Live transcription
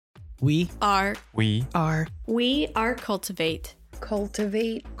We are cultivate.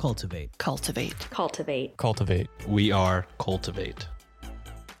 cultivate. We are cultivate.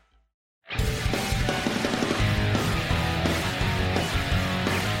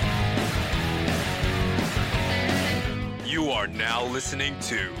 You are now listening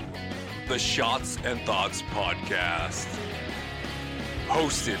to the Shots and Thoughts Podcast.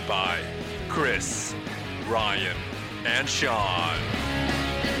 Hosted by Chris, Ryan, and Sean.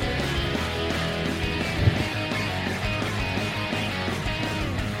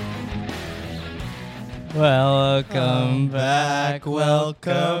 Welcome back.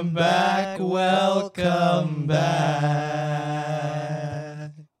 Welcome back. Welcome back.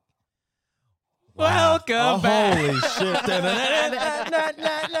 Welcome back. Holy shit.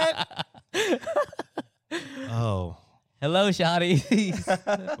 Oh. Hello, shotties.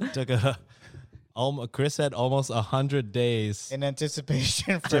 Took Chris had almost 100 days in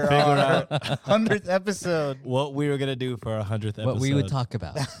anticipation for figure our out 100th episode. what we were going to do for our 100th episode. What we would talk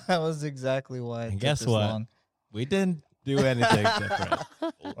about. That was exactly why it And took guess this what? long. We didn't do anything different.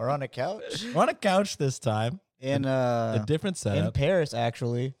 We're on a couch We're on a couch this time. in A different in setup. Paris,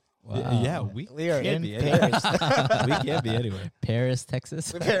 actually. Wow. Yeah, we are can't in be anywhere. Paris. We can't be anywhere. Paris,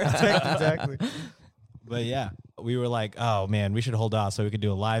 Texas. Paris, exactly. But yeah, we were like, oh man, we should hold off so we could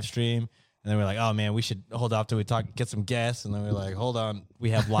do a live stream. And then we're like, oh man, we should hold off till we get some guests. And then we're like, hold on,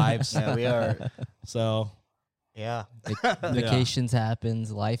 we have lives. Yeah, we are. So Yeah. Vacations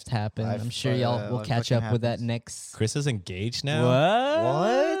happens, life happens. Life, I'm sure y'all will life catch fucking up with that happens. next. Chris is engaged now.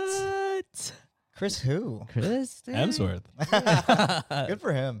 What? Chris who? Chris Hemsworth. Good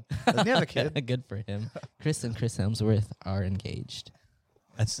for him. Doesn't he have a kid? Good for him. Chris and Chris Hemsworth are engaged.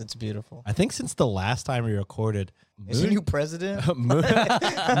 It's beautiful. I think since the last time we recorded, Is he new president?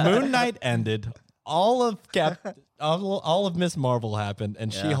 Moon Knight ended. All of Miss Marvel happened,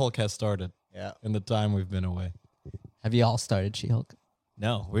 and Yeah. She-Hulk has started Yeah. in the time we've been away. Have you all started She-Hulk?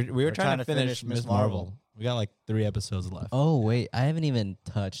 No, we were trying to finish Miss Marvel. We got like 3 episodes left. Oh, wait. I haven't even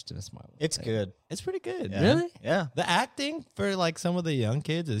touched Miss Marvel. It's good. It's pretty good. Yeah. Really? Yeah. The acting for like some of the young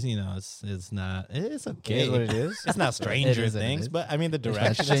kids is, it's not. It's okay. It is what it is. It's not Stranger It is what it Things, is. but I mean the There's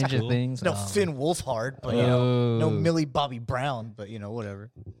direction not is Stranger cool. Things. No Finn Wolfhard, but no Oh. Millie Bobby Brown, but whatever.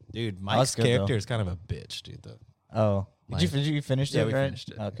 Dude, that's Mike's good, character though. is kind of a bitch, dude. Though. Oh. Did you finish it? Yeah, we right?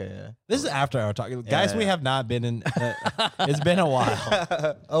 finished it. Okay, yeah. This is after our talk, guys. We yeah. have not been in. It's been a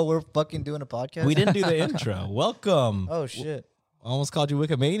while. Oh, we're fucking doing a podcast? We didn't do the intro. Welcome. Oh, shit. Almost called you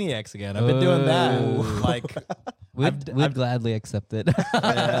Wikimaniacs again. I've been doing that. Like, We'd gladly accept it.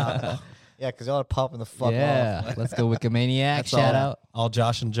 Yeah, because y'all are popping the fuck yeah. off. Let's go Wikimaniac. that's Shout all, out. all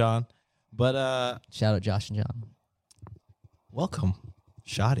Josh and John. But Shout out Josh and John. welcome,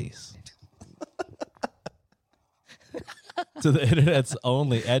 Shotties, to the internet's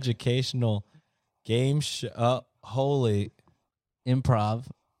only educational game show. Holy, Improv.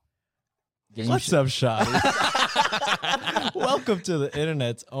 what's up, Shotties? Welcome to the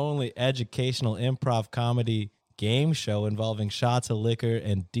internet's only educational improv comedy game show involving shots of liquor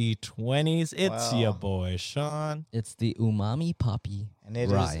and D20s. It's Wow. your boy, Sean. It's the Umami Poppy. And it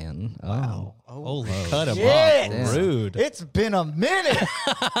is- Ryan. Wow. Oh, Holy, cut him shit. off. Rude. It's been a minute.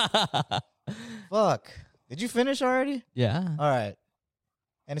 Fuck. Did you finish already? Yeah. All right.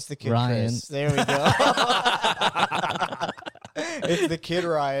 And it's the kid Ryan. Chris. There we go. It's the kid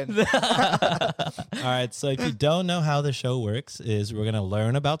Ryan. All right, so if you don't know how the show works, is we're gonna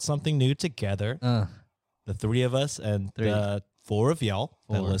learn about something new together. The 3 of us and the 4 of y'all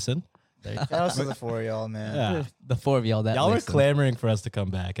that 4. listen. Shout out to the 4 of y'all, man. Yeah, The 4 of y'all that y'all were listen. clamoring for us to come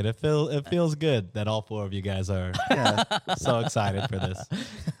back, and it feels good that all 4 of you guys are Yeah. so excited for this.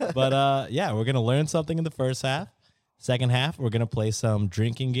 But yeah, we're gonna learn something in the first half. Second half, we're gonna play some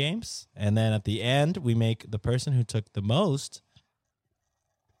drinking games, and then at the end, we make the person who took the most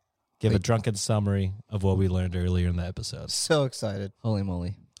give a drunken summary of what we learned earlier in the episode. So excited. Holy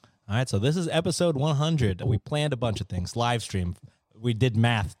moly. All right, so this is episode 100. We planned a bunch of things. Live stream. We did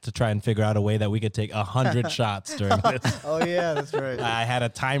math to try and figure out a way that we could take 100 shots during this. Oh, yeah, that's right. I had a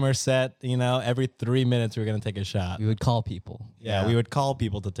timer set, every 3 minutes we were going to take a shot. We would call people. Yeah, Yeah. we would call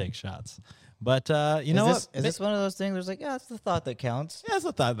people to take shots. But you know what? Is this one of those things where it's like, yeah, it's the thought that counts? Yeah, that's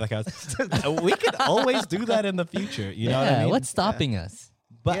a thought that counts. We could always do that in the future. You know what I mean? What's stopping us?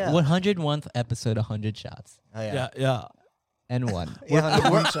 But Yeah. 101th episode, 100 shots. Oh, yeah. And 1. Yeah,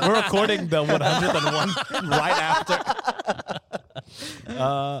 We're recording the 101 right after.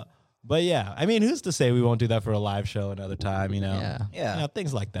 But yeah, I mean, who's to say we won't do that for a live show another time, Yeah. Yeah.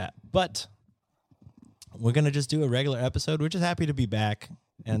 things like that. But we're going to just do a regular episode. We're just happy to be back.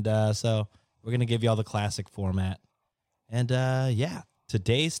 And so we're going to give you all the classic format. And yeah,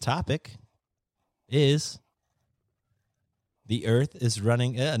 today's topic is the Earth is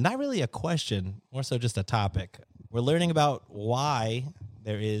running. Not really a question, more so just a topic. We're learning about why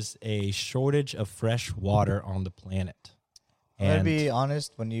there is a shortage of fresh water on the planet. I'm gonna And be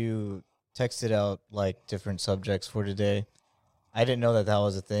honest. When you texted out like different subjects for today, I didn't know that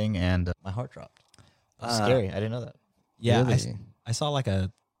was a thing, and my heart dropped. It was scary. I didn't know that. yeah, Really? I saw like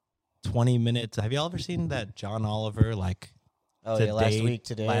a 20-minute. Have you all ever seen that John Oliver like? Oh yeah, last week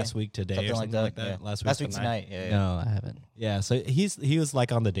today, Last week today, something or like something that. Yeah. Last week tonight. Yeah, yeah. No, I haven't. Yeah, so he was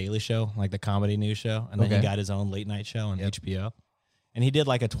like on the Daily Show, like the comedy news show, and then he Okay. got his own late night show on Yep. HBO, and he did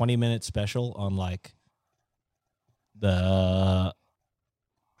like a 20-minute special on like the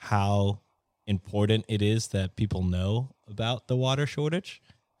how important it is that people know about the water shortage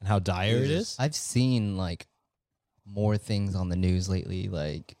and how dire it is. I've seen like more things on the news lately.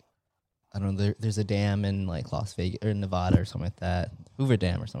 Like, I don't know, there's a dam in like Las Vegas or Nevada or something like that, Hoover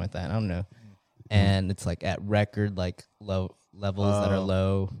Dam or something like that. I don't know, and it's like at record like low levels that are Oh,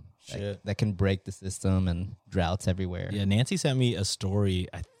 low, shit. that can break the system, and droughts everywhere. Yeah, Nancy sent me a story.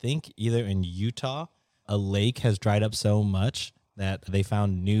 I think either in Utah, a lake has dried up so much that they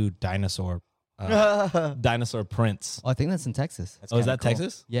found new dinosaur prints. Oh, I think that's in Texas. That's Oh, is kinda that cool.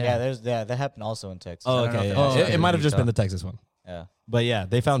 Texas? Yeah. That happened also in Texas. Oh, I don't know okay. if Yeah. was Oh, It okay. might have just Utah. been the Texas one. Yeah. But yeah,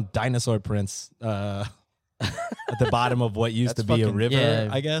 they found dinosaur prints at the bottom of what used That's to be a fucking- river, Yeah.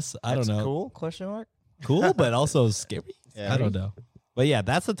 I guess. I don't That's know. Cool? Question mark. Cool, but also scary. Yeah. I don't know. But yeah,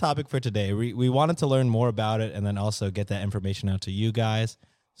 that's the topic for today. We wanted to learn more about it and then also get that information out to you guys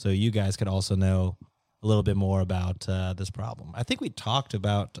so you guys could also know a little bit more about this problem. I think we talked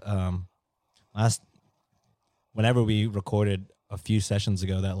about whenever we recorded a few sessions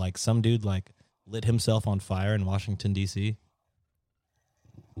ago that like some dude like lit himself on fire in Washington, D.C.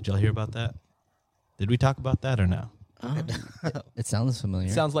 Did y'all hear about that? Did we talk about that or no? It sounds familiar.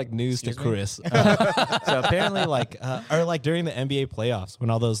 Sounds like news Excuse to me? Chris. So apparently, like, or like during the NBA playoffs, when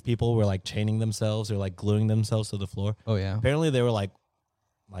all those people were like chaining themselves or like gluing themselves to the floor. Oh yeah. Apparently, they were like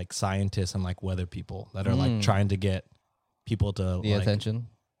scientists and like weather people that are like trying to get people to The like, attention.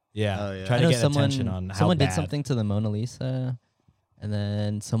 Yeah, Oh, yeah. try I to know get someone, attention on how someone bad. did something to the Mona Lisa, and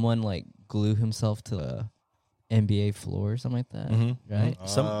then someone like glue himself to a NBA floor or something like that. Mhm, Right?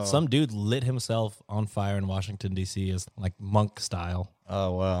 mhm. Oh. Some dude lit himself on fire in Washington D.C. as like monk style.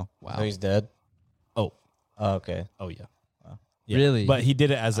 Oh wow. Wow. So he's dead. Oh, Oh, okay. oh yeah. Wow. Yeah. Really? But he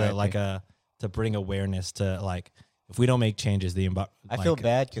did it as a R.I.P. like a to bring awareness to like if we don't make changes, the environment. I feel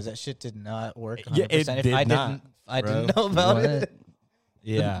bad because that shit did not work. 100%. Yeah, it If did I not, didn't. I bro. didn't know about What? it.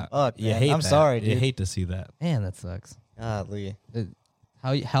 Yeah, Fuck, you man. hate I'm that. sorry, You dude. hate to see that. Man, that sucks. Godly.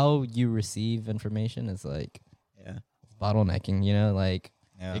 How you receive information is like Yeah. bottlenecking. You know, like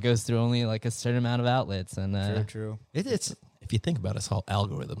Yeah. it goes through only like a certain amount of outlets, and True. It's if you think about it, it's all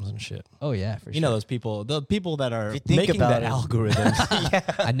algorithms and shit. oh yeah, for You sure. know those people, the people that are If you think making about that it. algorithm,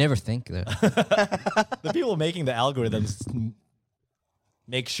 I never think though. the people making the algorithms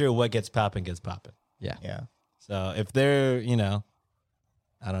make sure what gets popping gets popping. Yeah. Yeah. So if they're,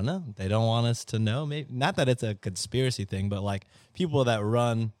 I don't know, they don't want us to know. Maybe not that it's a conspiracy thing, but like people that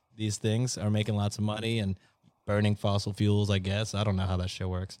run these things are making lots of money and burning fossil fuels. I guess I don't know how that shit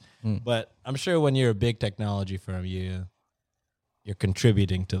works, but I'm sure when you're a big technology firm, you're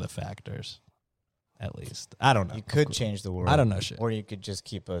contributing to the factors. At least I don't know. You could change the world. I don't know shit. Or you could just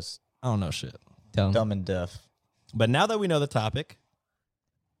keep us I don't know shit. dumb and deaf. But now that we know the topic,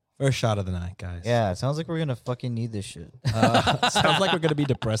 first shot of the night, guys. Yeah, it sounds like we're gonna fucking need this shit. Sounds like we're gonna be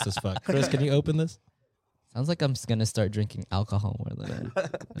depressed as fuck. Chris, can you open this? Sounds like I'm just gonna start drinking alcohol more than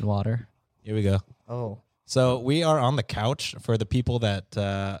water. Here we go. Oh. So we are on the couch for the people that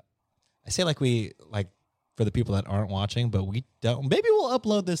I say for the people that aren't watching, but we don't. Maybe we'll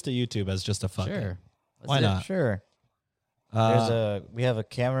upload this to YouTube as just a fuck. Sure. Why Let's do it. not? Sure. We have a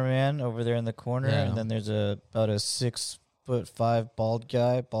cameraman over there in the corner, Yeah. and then there's about a 6'5"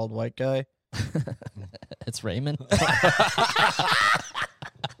 bald white guy. It's Raymond.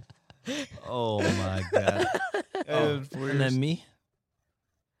 Oh my god. And then me.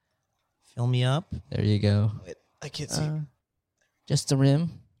 Fill me up. There you go. I can't see. Just a rim.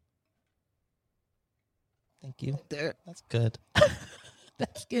 Thank you. There. That's good.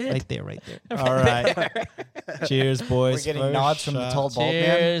 That's good. Right there, right there. All right. Cheers, boys. We're getting First nods from the shot. tall bald man.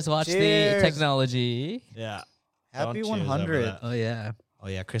 Cheers. Watch Cheers. the technology. Yeah. Happy Don't cheers over 100. that. Oh yeah. Oh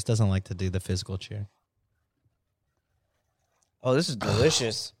yeah, Chris doesn't like to do the physical cheer. Oh, this is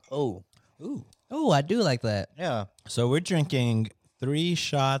delicious. Ooh. Oh, I do like that. Yeah. So we're drinking 3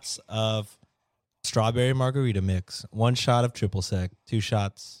 shots of strawberry margarita mix, 1 shot of triple sec, 2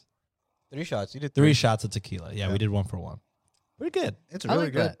 shots, 3 shots. You did 3 shots of tequila. Yeah, we did 1 for 1. Pretty good. It's I really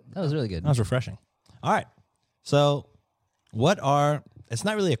like good. that. That was really good. That was refreshing. All right. So it's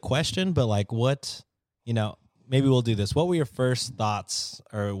not really a question, but like what, maybe we'll do this. What were your first thoughts,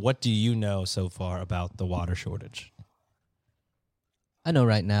 or what do you know so far about the water shortage? I know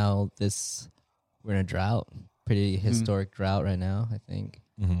right now we're in a drought, pretty historic drought right now, I think.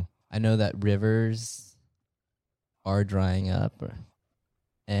 Mm-hmm. I know that rivers are drying up,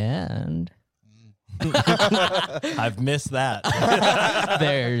 and I've missed that.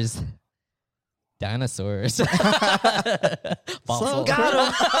 there's dinosaurs. Fossil.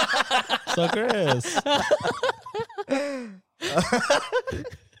 So Chris.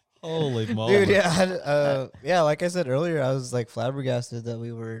 Holy moly. Dude, yeah, like I said earlier, I was like flabbergasted that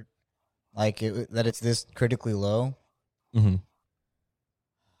we were like that it's this critically low. Mm-hmm.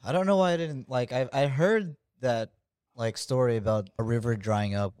 I don't know why I didn't like. I heard that like story about a river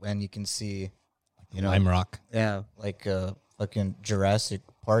drying up, and you can see, Lime Rock. yeah, like fucking Jurassic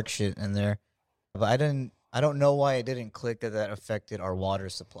Park shit in there. But I don't know why it didn't click that affected our water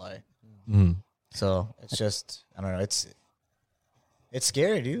supply. Mm-hmm. So it's just, I don't know. It's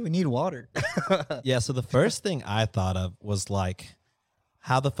scary, dude. We need water. Yeah, so the first thing I thought of was like,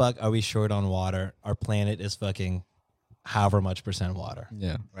 how the fuck are we short on water? Our planet is fucking however much percent water.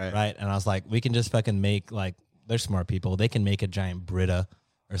 Yeah. Right? And I was like, we can just fucking make, like, they're smart people. They can make a giant Brita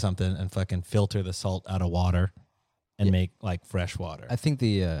or something and fucking filter the salt out of water and make like fresh water. I think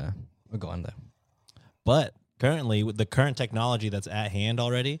we'll go on though. But currently, with the current technology that's at hand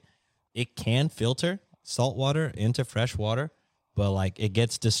already, it can filter salt water into fresh water, but like it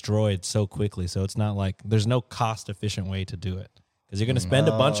gets destroyed so quickly. So it's not like there's no cost efficient way to do it, because you're going to spend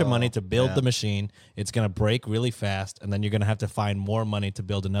a bunch of money to build the machine. It's going to break really fast, and then you're going to have to find more money to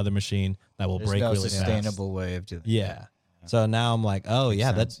build another machine that will break no really sustainable fast. way of doing it. Yeah. So now I'm like, oh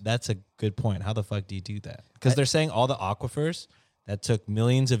yeah, sense. that's a good point. How the fuck do you do that? Because they're saying all the aquifers that took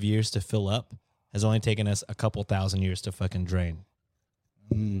millions of years to fill up has only taken us a couple thousand years to fucking drain.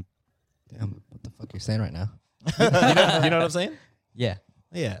 Damn, what the fuck you're saying right now? You know what I'm saying? Yeah.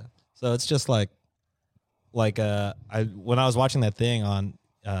 Yeah. So it's just like when I was watching that thing on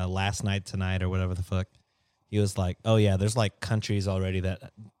Last Night Tonight or whatever the fuck, he was like, oh yeah, there's like countries already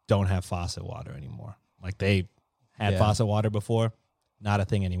that don't have faucet water anymore. Like they had faucet water before, not a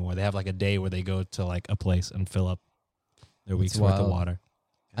thing anymore. They have like a day where they go to like a place and fill up their week's worth of wild. water.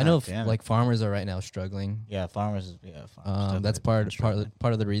 I know damn it. like farmers are right now struggling. Yeah, farmers. That's part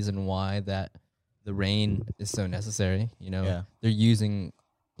of the reason why that the rain is so necessary. Yeah. They're using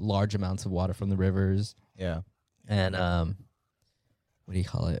large amounts of water from the rivers. Yeah. And what do you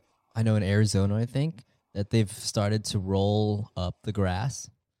call it? I know in Arizona, I think that they've started to roll up the grass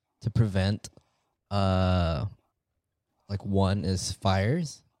to prevent like one is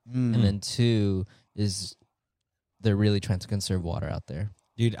fires, and then two is they're really trying to conserve water out there.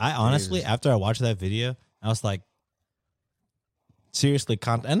 Dude, I honestly, after I watched that video, I was like, seriously,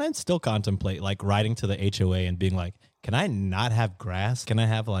 and I'd still contemplate like writing to the HOA and being like, can I not have grass? Can I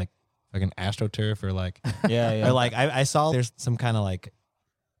have like an AstroTurf or like, Yeah. or like I saw there's some kind of like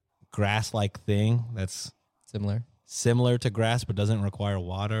grass-like thing that's similar to grass but doesn't require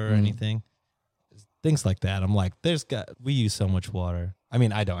water or anything. Things like that. I'm like, we use so much water. I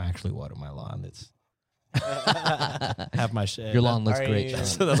mean, I don't actually water my lawn. It's have my shit. Your lawn looks great, you- Sean.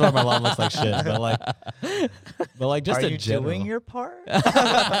 So that's why my lawn looks like shit. But like just Are in you general. doing your part?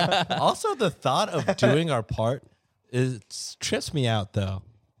 Also, the thought of doing our part trips me out though.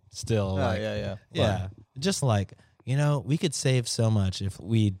 Still, yeah. Just like, we could save so much if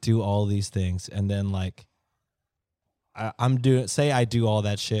we do all these things, and then like, I do all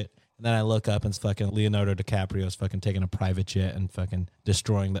that shit, and then I look up and it's fucking Leonardo DiCaprio's fucking taking a private jet and fucking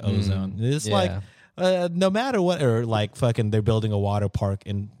destroying the ozone. It's like, no matter what, or like fucking they're building a water park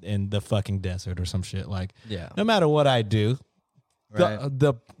in the fucking desert or some shit. Like, no matter what I do,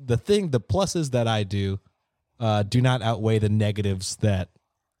 the pluses that I do not outweigh the negatives that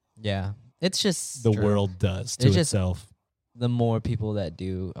it's just the world does to itself. The more people that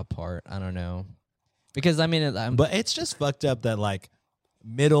do a part, I don't know, because I mean, but it's just fucked up that like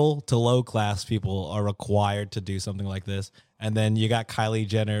middle to low class people are required to do something like this, and then you got Kylie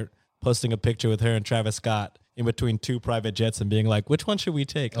Jenner posting a picture with her and Travis Scott in between two private jets and being like, which one should we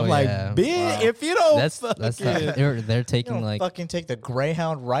take? I'm like, bitch, if you don't that's they're taking Don't like fucking take the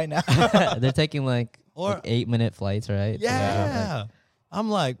Greyhound right now. they're taking like 8-minute flights, right? Yeah. I'm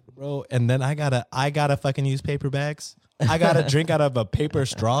like, bro, and then I gotta fucking use paper bags. I gotta drink out of a paper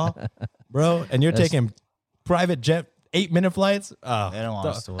straw, bro. And you're taking private jet 8-minute flights. Oh, They don't want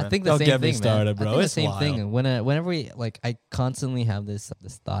us to win. I think the Don't same get me thing, started, man. bro. I think It's the same wild. thing. Whenever we like, I constantly have this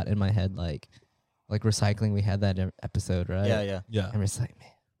thought in my head, like like recycling. We had that episode, right? Yeah. Yeah. And it's like, man,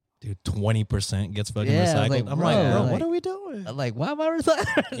 Dude, 20% gets fucking Yeah, I was recycled. like, I'm bro, like, bro, like- what are we doing? I'm like, why am I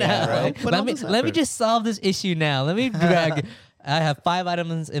recycling Yeah, now? right. Put all Let this me effort. just solve this issue now. Let me drag. I have 5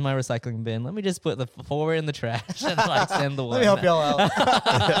 items in my recycling bin. Let me just put the 4 in the trash and like send the one. Let me help y'all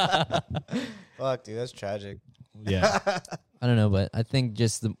out. Fuck, dude, that's tragic. Yeah. I don't know, but I think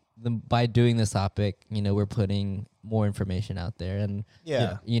just the by doing this topic, we're putting more information out there, and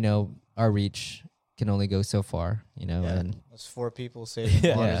Yeah. our reach can only go so far, and That's 4 people saving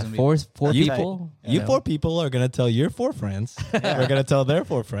Yeah. water. yeah, Gonna be- four You- people. You 4 people are going to tell your 4 friends. We're going to tell their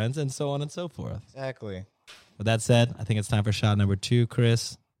 4 friends, and so on and so forth. Exactly. With that said, I think it's time for shot number 2,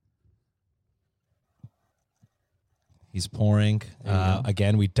 Chris. He's pouring. There you go.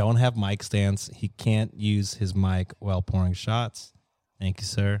 Again, we don't have mic stands. He can't use his mic while pouring shots. Thank you,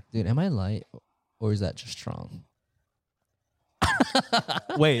 sir. Dude, am I light or is that just strong?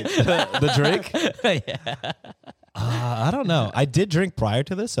 Wait, the drink? Yeah. I don't know. I did drink prior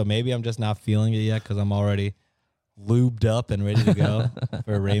to this, so maybe I'm just not feeling it yet because I'm already lubed up and ready to go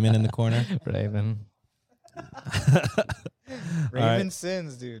for Raymond in the corner. Raven. Raven right.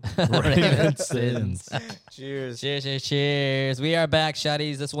 sins, dude. Raymond sins. Cheers. Cheers. We are back,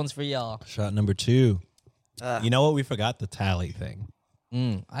 shotties. This one's for y'all. Shot number 2. Ah. You know what? We forgot the tally thing.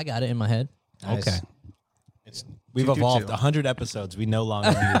 I got it in my head. Nice. Okay. It's We've 222. evolved 100 episodes. We no longer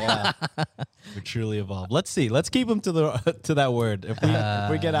need Yeah. We truly evolved. Let's see. Let's keep him to the to that word. If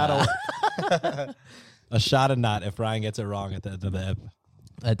we get out of a shot or not, if Ryan gets it wrong at the end of the ep.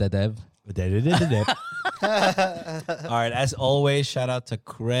 At the dev. All right. As always, shout out to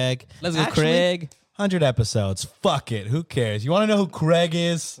Craig. Let's go, Actually, Craig. 100 episodes. Fuck it. Who cares? You want to know who Craig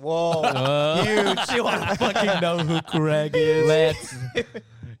is? Whoa. Huge. You want to fucking know who Craig is? Let's.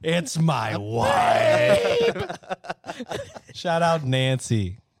 It's my wife. Shout out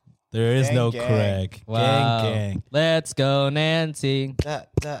Nancy. There is Gang, no gang. Craig. Wow. Gang. Let's go, Nancy. That.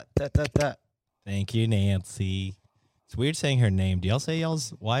 Thank you, Nancy. It's weird saying her name. Do y'all say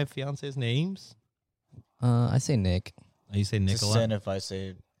y'all's wife, fiance's names? I say Nick. Oh, you say It's a Nicola? sin if I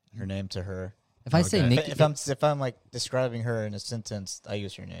say her name to her. If I say Okay. Nick, If I'm like describing her in a sentence, I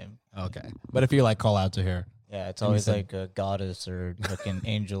use her name. Okay. But if you like call out to her, Yeah, it's And you always said- like a goddess or fucking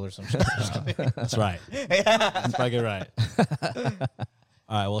angel or some shit. that's right. That's fucking right.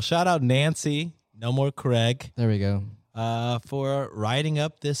 All right. Well, shout out Nancy. No more Craig. there we go. For writing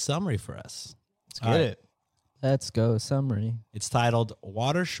up this summary for us. Let's All get right. it. Let's go. Summary. It's titled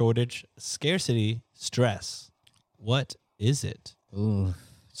Water Shortage, Scarcity, Stress. What is it? Ooh.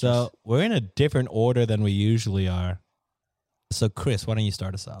 So we're in a different order than we usually are. So, Chris, why don't you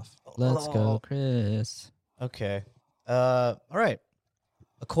start us off? Let's go, Chris. Okay. All right.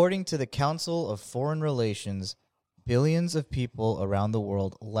 According to the Council of Foreign Relations, billions of people around the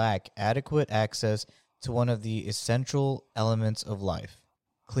world lack adequate access to one of the essential elements of life,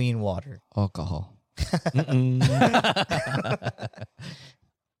 clean water. Alcohol.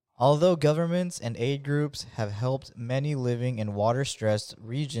 Although governments and aid groups have helped many living in water-stressed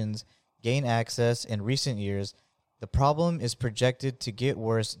regions gain access in recent years, the problem is projected to get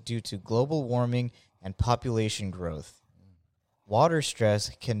worse due to global warming and population growth. Water stress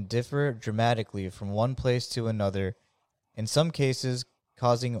can differ dramatically from one place to another, in some cases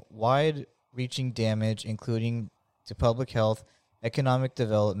causing wide-reaching damage, including to public health, economic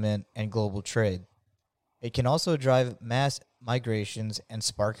development, and global trade. It can also drive mass migrations and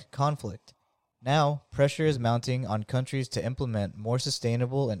spark conflict. Now, pressure is mounting on countries to implement more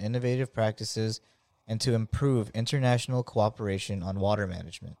sustainable and innovative practices and to improve international cooperation on water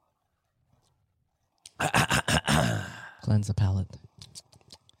management. Cleanse the palate.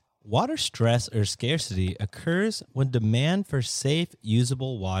 Water stress or scarcity occurs when demand for safe,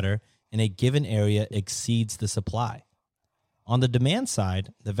 usable water in a given area exceeds the supply. On the demand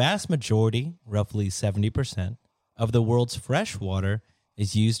side, the vast majority, roughly 70%, of the world's fresh water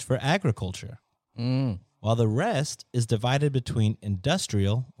is used for agriculture, while the rest is divided between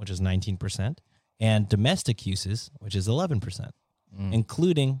industrial, which is 19%, and domestic uses, which is 11%,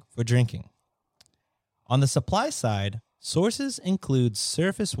 including for drinking. On the supply side, sources include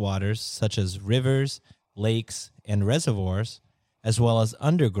surface waters such as rivers, lakes, and reservoirs, as well as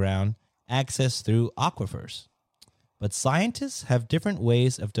underground access through aquifers. But scientists have different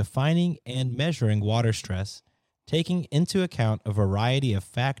ways of defining and measuring water stress, taking into account a variety of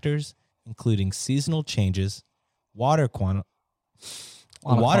factors, including seasonal changes, water quality,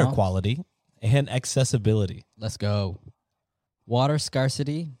 and accessibility. Let's go. Water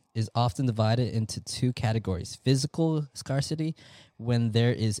scarcity is often divided into 2 categories. Physical scarcity, when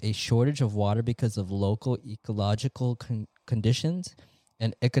there is a shortage of water because of local ecological conditions,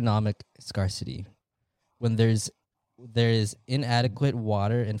 and economic scarcity, when there is inadequate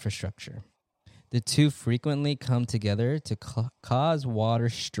water infrastructure. The two frequently come together to cause water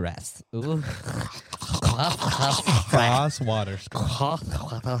stress. Ooh. Cross water.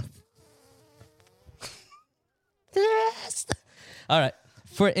 All right.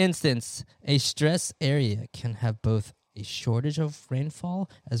 For instance, a stress area can have both a shortage of rainfall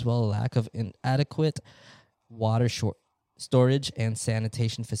as well as a lack of inadequate water storage and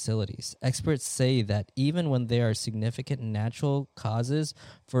sanitation facilities. Experts say that even when there are significant natural causes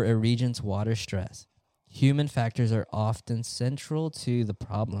for a region's water stress, human factors are often central to the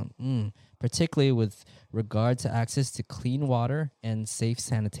problem, particularly with regard to access to clean water and safe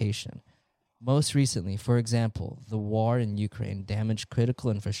sanitation. Most recently, for example, the war in Ukraine damaged critical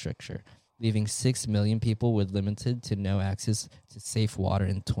infrastructure, leaving 6 million people with limited to no access to safe water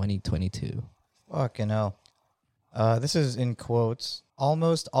in 2022. Fucking hell. This is in quotes.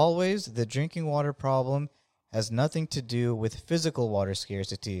 Almost always, the drinking water problem has nothing to do with physical water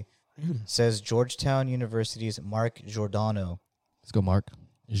scarcity, says Georgetown University's Mark Giordano, Let's go, Mark.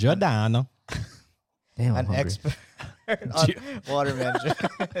 Giordano. Damn, I'm an hungry. expert on water management.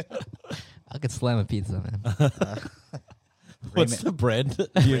 I could slam a pizza, man. What's the bread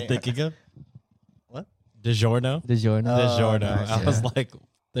you're thinking of? What? DiGiorno? DiGiorno. DiGiorno. nice, I was like,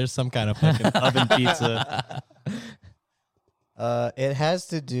 there's some kind of fucking oven pizza. It has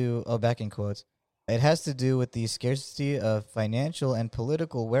to do, back in quotes, it has to do with the scarcity of financial and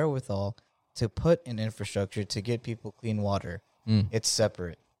political wherewithal to put in infrastructure to get people clean water. It's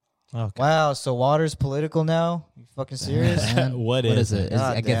separate. Okay. Wow, so water's political now? You fucking serious? Man, What what is is it?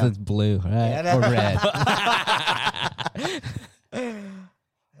 God I guess damn. it's blue, right? Yeah, Or red.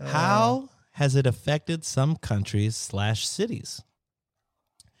 How has it affected some countries / cities?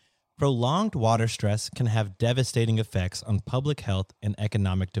 Prolonged water stress can have devastating effects on public health and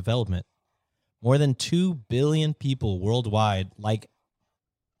economic development. More than 2 billion people worldwide,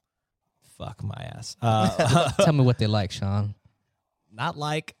 fuck my ass. Tell me what they like, Sean. Not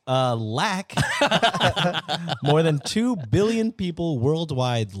lack. More than 2 billion people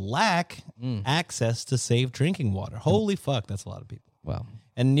worldwide lack access to safe drinking water. Holy fuck, that's a lot of people. Wow.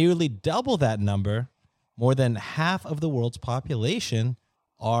 And nearly double that number, more than half of the world's population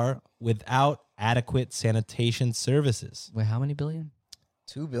are without adequate sanitation services. Wait, how many billion?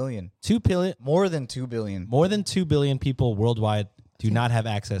 2 billion. 2 billion, More than 2 billion. more than 2 billion people worldwide do not have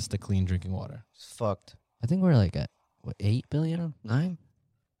access to clean drinking water. It's fucked. I think we're like at, 8 billion? 9?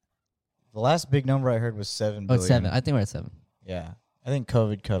 The last big number I heard was 7 Oh, billion. it's 7. I think we're at 7. Yeah. I think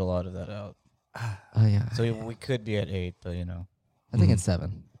COVID cut a lot of that out. Oh, yeah. So we could be at 8, but you know. I think it's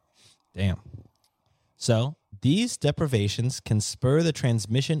 7. Damn. So these deprivations can spur the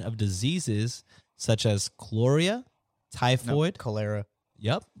transmission of diseases such as chloria, typhoid. Cholera.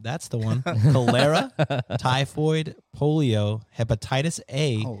 Yep, that's the one. Cholera, typhoid, polio, hepatitis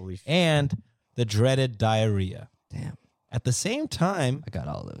A, Holy f- and the dreaded diarrhea. Damn. At the same time, I got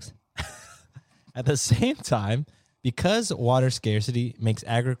all those. because water scarcity makes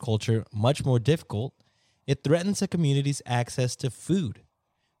agriculture much more difficult, it threatens a community's access to food.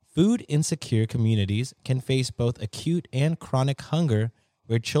 Food insecure communities can face both acute and chronic hunger,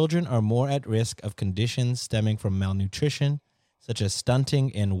 where children are more at risk of conditions stemming from malnutrition, such as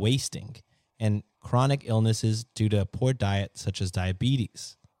stunting and wasting, and chronic illnesses due to a poor diet, such as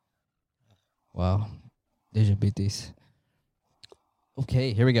diabetes. Wow. Diabetes.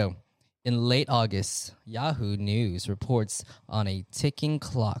 Okay, here we go. In late August, Yahoo News reports on a ticking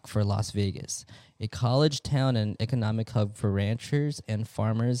clock for Las Vegas, a college town and economic hub for ranchers and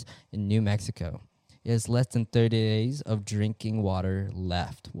farmers in New Mexico. It has less than 30 days of drinking water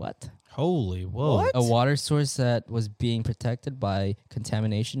left. What? Holy whoa. What? A water source that was being protected by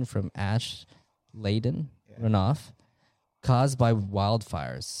contamination from ash-laden runoff caused by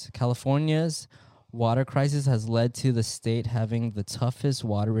wildfires. California's water crisis has led to the state having the toughest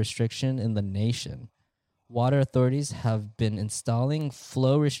water restriction in the nation. Water authorities have been installing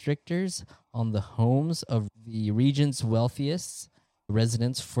flow restrictors on the homes of the region's wealthiest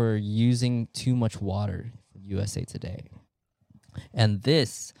residents for using too much water, USA Today. And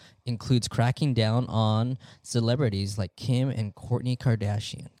this includes cracking down on celebrities like Kim and Kourtney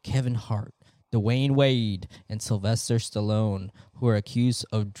Kardashian, Kevin Hart, Dwayne Wade, and Sylvester Stallone, who are accused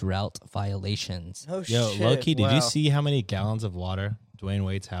of drought violations. Oh, Yo, shit. Loki, did Wow. you see how many gallons of water Dwayne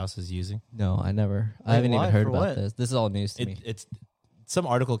Wade's house is using? No, I never. I Wait, haven't why? even heard For about what? this. This is all news to me. It's some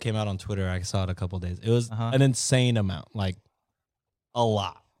article came out on Twitter. I saw it a couple days. It was Uh-huh. an insane amount, like a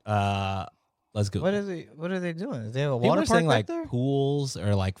lot. Let's go. What are they doing? Is they have a People water are park saying back like there? pools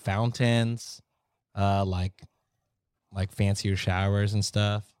or like fountains, like fancier showers and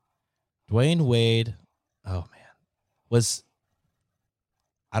stuff. Dwayne Wade Oh man,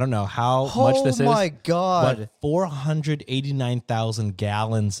 I don't know how much this is. Oh my God. But 489,000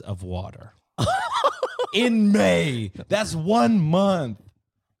 gallons of water in May. That's 1 month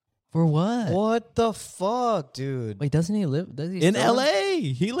For what? What the fuck, dude? Wait, doesn't he live? Does he in still live? LA.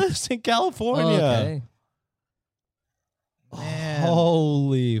 He lives in California. Oh, okay. Man.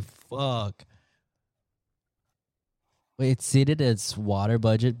 Holy fuck. Wait, it exceeded its water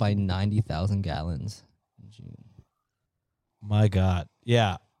budget by 90,000 gallons. in June. My God.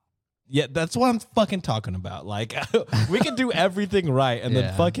 Yeah. Yeah, that's what I'm fucking talking about. Like, we can do everything right, and Yeah.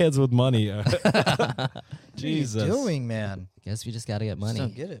 then fuckheads with money. Jesus. What are you doing, man? Guess we just gotta get Just money.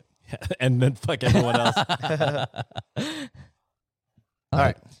 don't get it. And then fuck everyone else. All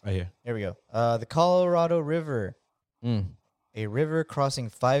right, Right here. here we go. The Colorado River, Mm. a river crossing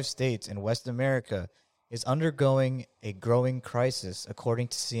 5 states in West America, is undergoing a growing crisis, according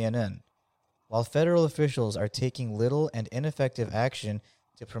to CNN. While federal officials are taking little and ineffective action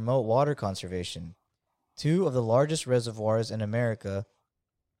to promote water conservation, 2 of the largest reservoirs in America,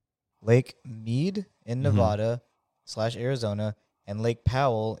 Lake Mead in Nevada / Arizona and Lake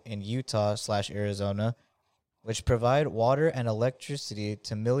Powell in Utah / Arizona, which provide water and electricity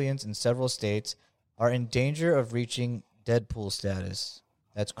to millions in several states, are in danger of reaching Deadpool status.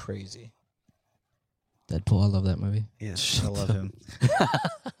 That's crazy. Deadpool, I love that movie. Yes, I love him.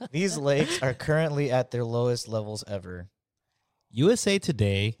 These lakes are currently at their lowest levels ever. USA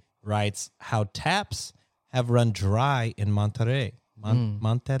Today writes how taps have run dry in Monterey.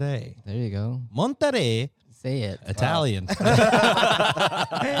 Monterey. There you go. Monterey. Say it. Italian.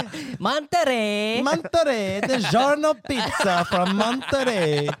 Monterey. Monterey. The Giorno pizza from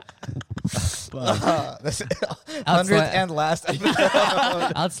Monterey. That's 100th and last episode.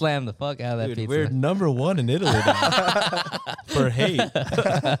 I'll slam the fuck out of that Dude, pizza. we're #1 in Italy now. For hate.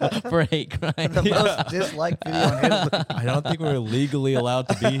 For hate crime. The most disliked video on Italy. I don't think we're legally allowed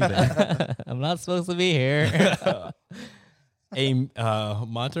to be there. I'm not supposed to be here.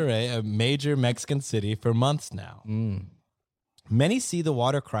 Monterrey, a major Mexican city for months now. Many see the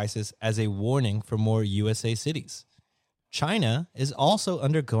water crisis as a warning for more USA cities. China is also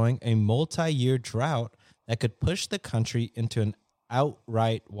undergoing a multi-year drought that could push the country into an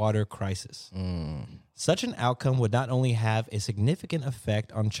outright water crisis. Such an outcome would not only have a significant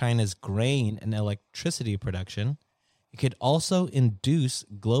effect on China's grain and electricity production, it could also induce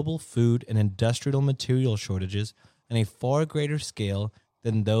global food and industrial material shortages on a far greater scale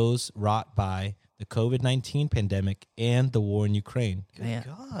than those wrought by the COVID-19 pandemic and the war in Ukraine. Man.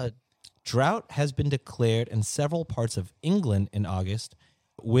 God. Drought has been declared in several parts of England in August,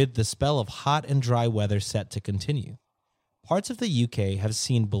 with the spell of hot and dry weather set to continue. Parts of the UK have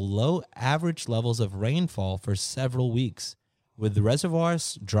seen below average levels of rainfall for several weeks, with the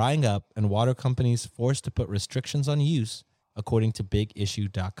reservoirs drying up and water companies forced to put restrictions on use, according to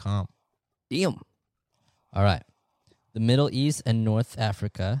BigIssue.com. Damn. All right. The Middle East and North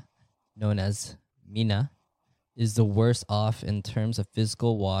Africa, known as MENA, is the worst off in terms of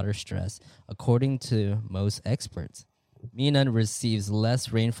physical water stress, according to most experts. MENA receives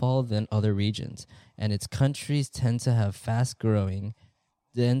less rainfall than other regions, and its countries tend to have fast-growing,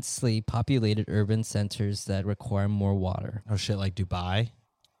 densely populated urban centers that require more water. Oh shit, like Dubai,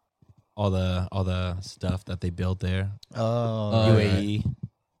 all the stuff that they built there, Oh, UAE,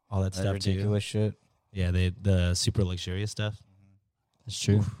 all that that stuff ridiculous shit. too. Yeah, the super luxurious stuff. That's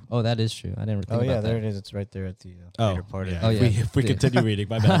true. Oh, that is true. I didn't think Oh, yeah, about there that. it is. It's right there at the Oh, later part yeah. of Oh, it. yeah. If we Yeah. continue reading,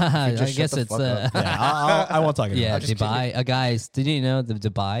 my bad. I just guess shut the it's fuck up. Yeah, I won't talk anymore. yeah, I'm just Dubai. Guys, did you know the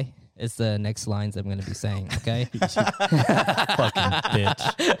Dubai? It's the next lines I'm going to be saying. Okay. Fucking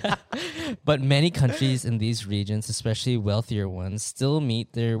bitch. But many countries in these regions, especially wealthier ones, still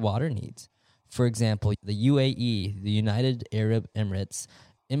meet their water needs. For example, the UAE, the United Arab Emirates,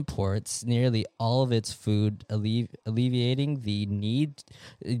 imports nearly all of its food, alleviating the need.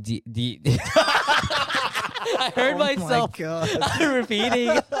 I heard myself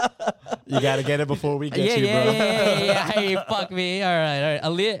repeating. You gotta get it before we get you, bro. Yeah. Hey, fuck me. All right.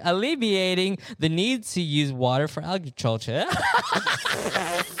 Alleviating the need to use water for agriculture.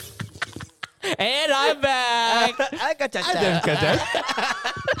 And I'm back.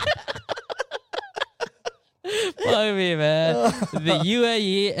 Fuck me, man. The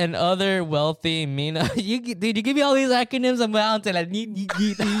UAE and other wealthy MENA. Did you give me all these acronyms? I'm out to like,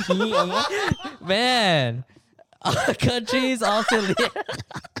 man. Countries also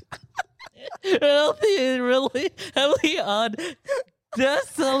really heavily on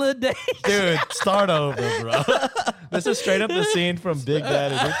desolidation. Dude, start over, bro. This is straight up the scene from Big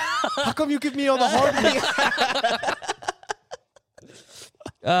Daddy. Dude. How come you give me all the hard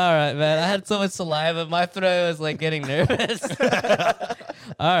All right, man. I had so much saliva. My throat was like getting nervous.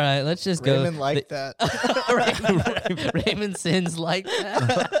 All right, let's just go. Raymond liked that. Raymond sins like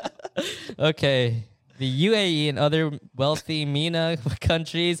that. Okay. The UAE and other wealthy MENA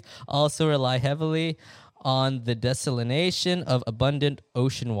countries also rely heavily on the desalination of abundant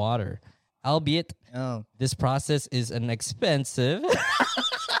ocean water. Albeit, Oh. this process is an expensive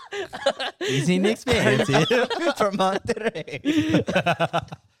Easy and expensive. From Monterrey.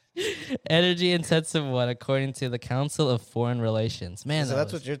 energy intensive one, according to the Council of Foreign Relations. Man, So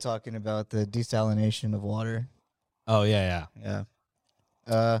that's what you're talking about, the desalination of water. Oh yeah.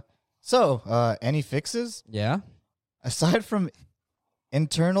 Yeah. Any fixes? Yeah. Aside from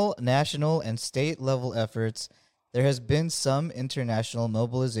internal, national, and state level efforts, there has been some international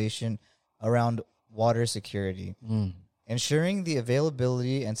mobilization around water security. Ensuring the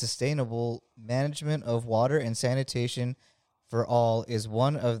availability and sustainable management of water and sanitation for all is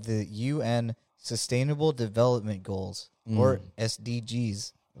one of the UN Sustainable Development Goals, or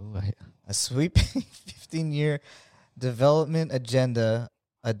SDGs. Ooh, A sweeping 15-year development agenda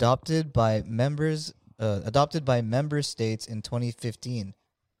adopted by member states in 2015.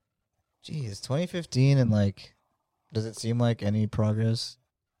 Jeez, 2015, and like, does it seem like any progress?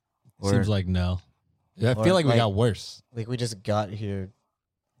 Seems like no. I or feel like we like- got worse. Like we just got here.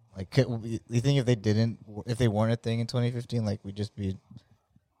 Like, you think if they weren't a thing in 2015, like we'd just be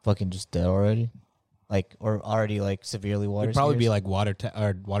fucking just dead already, like, or already like severely water. We'd probably be scarce? like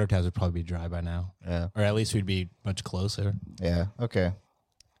our water taps would probably be dry by now, Yeah. or at least we'd be much closer. Yeah. Okay.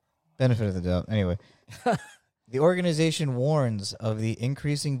 Benefit of the doubt. Anyway, the organization warns of the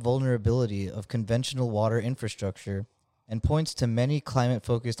increasing vulnerability of conventional water infrastructure and points to many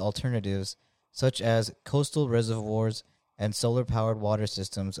climate-focused alternatives, such as coastal reservoirs and solar-powered water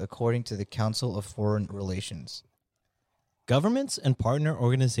systems, according to the Council of Foreign Relations. Governments and partner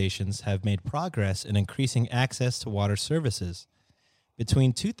organizations have made progress in increasing access to water services.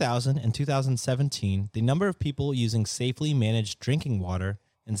 Between 2000 and 2017, the number of people using safely managed drinking water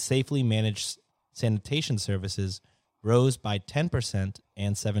and safely managed sanitation services rose by 10%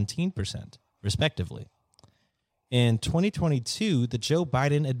 and 17%, respectively. In 2022, the Joe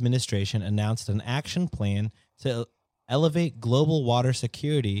Biden administration announced an action plan to elevate global water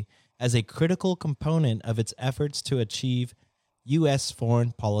security as a critical component of its efforts to achieve U.S.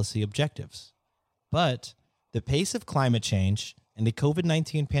 foreign policy objectives. But the pace of climate change and the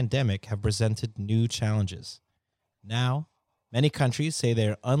COVID-19 pandemic have presented new challenges. Now, many countries say they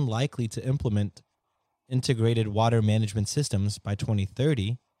are unlikely to implement integrated water management systems by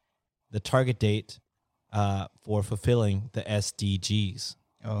 2030, the target date for fulfilling the SDGs.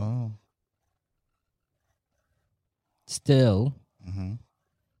 Oh. Still, Mm-hmm.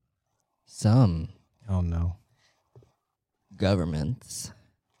 some Oh, no. governments,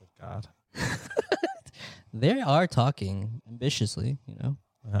 God. they are talking ambitiously, Oh.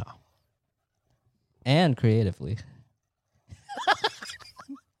 and creatively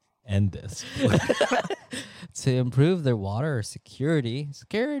End this. to improve their water security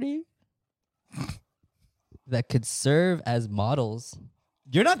that could serve as models.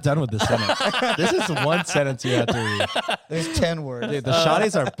 You're not done with this sentence. This is one sentence you have to read. There's 10 words. Dude, the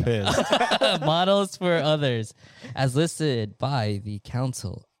shotties are pissed. Models for others, as listed by the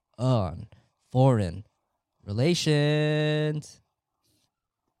Council on Foreign Relations.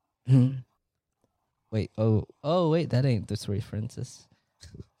 Wait, wait, that ain't this references.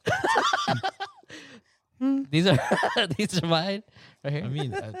 These are mine right here. I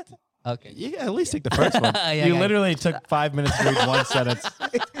mean, Okay. you at least take the first one. Yeah, You I got literally took 5 minutes to read one sentence.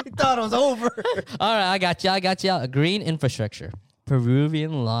 He thought it was over. All right, I got you. A green infrastructure.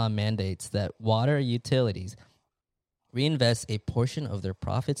 Peruvian law mandates that water utilities reinvest a portion of their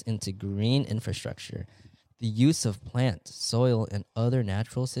profits into green infrastructure. The use of plant, soil, and other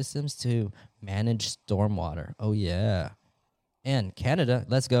natural systems to manage stormwater. Oh, yeah. And Canada,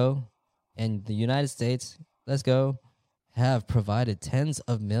 let's go. And the United States, let's go, have provided tens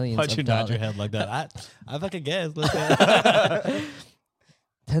of millions Why'd of you nod dollars. your head like that? I fucking guess. Look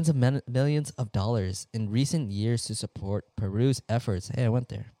Tens of millions of dollars in recent years to support Peru's efforts. Hey, I went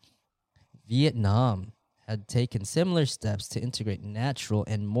there. Vietnam had taken similar steps to integrate natural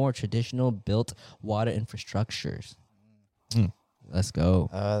and more traditional built water infrastructures. Let's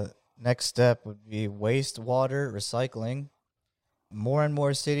go. Next step would be wastewater recycling. More and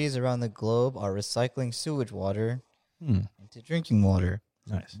more cities around the globe are recycling sewage water into drinking water.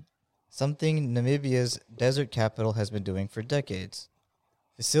 Nice. Something Namibia's desert capital has been doing for decades.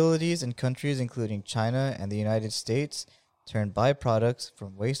 Facilities in countries including China and the United States turn byproducts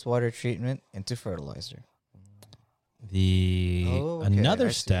from wastewater treatment into fertilizer. Oh, okay, I Another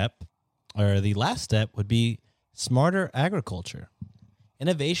see. step, or the last step, would be smarter agriculture.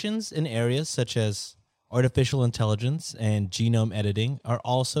 Innovations in areas such as artificial intelligence and genome editing are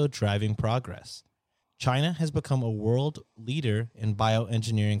also driving progress. China has become a world leader in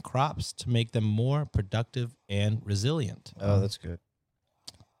bioengineering crops to make them more productive and resilient. Oh, that's good.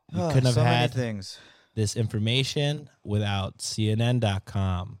 We couldn't have so many had things. this information without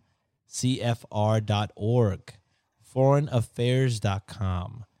CNN.com, CFR.org,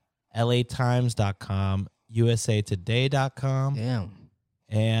 ForeignAffairs.com, LATimes.com, USAToday.com, Damn.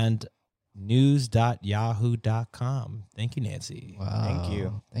 and news.yahoo.com. Thank you, Nancy. Wow. Thank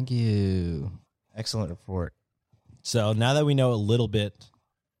you. Thank you. Excellent report. So now that we know a little bit,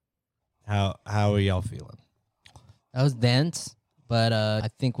 how are y'all feeling? That was dense, but I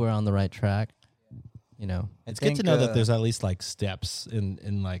think we're on the right track. You know, It's good to know that there's at least like steps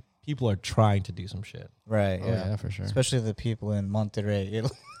in like people are trying to do some shit. right. oh, Yeah. yeah, for sure. Especially the people in Monterrey,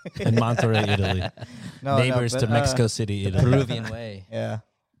 Italy. In Monterrey, Italy. No, Neighbors but, to Mexico City, The Italy. Peruvian way. Yeah.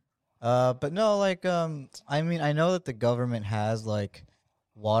 But no, like, I mean, I know that the government has like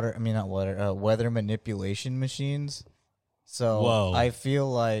not water, weather manipulation machines. So Whoa. I feel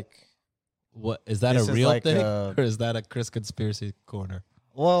like, What is that This a is real like thing, a- or is that a Chris conspiracy corner?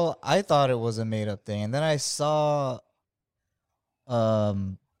 well, I thought it was a made up thing. And then I saw,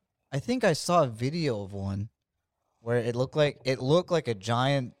 I think I saw a video of one where it looked like a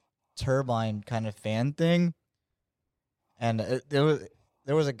giant turbine kind of fan thing. And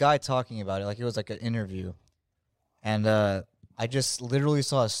there was a guy talking about it, like it was like an interview. And I just literally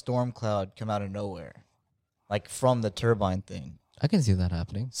saw a storm cloud come out of nowhere, like from the turbine thing. I can see that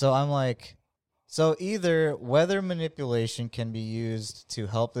happening. So I'm like, so either weather manipulation can be used to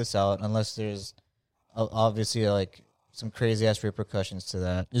help this out, unless there's obviously like some crazy ass repercussions to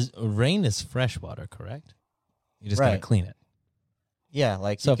that. Rain is fresh water, correct? You just gotta Right. clean it. Yeah,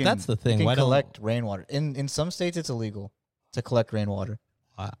 like So you if can, that's the thing, you can why don't- collect rainwater. In some states, it's illegal to collect rainwater.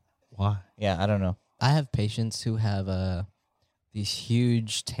 Why? Yeah, I don't know. I have patients who have these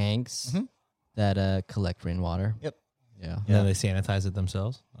huge tanks Mhm. that collect rainwater. Yep. Yeah. And then they sanitize it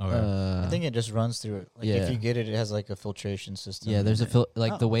themselves? Or I think it just runs through it. Like yeah. if you get it, it has like a filtration system. yeah, there's a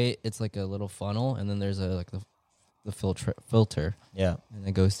Oh. the way it's like a little funnel, and then there's the filter, Yeah, and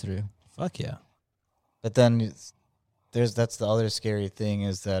it goes through. fuck yeah. but then that's the other scary thing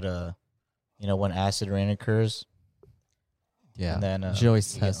is that when acid rain occurs. Yeah. And then, you should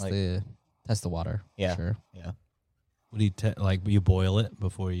always you get, test the water. Yeah. Sure. Yeah. What do you you boil it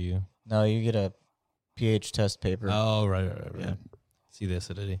before you? No, you get a pH test paper. Oh, right. Yeah. See the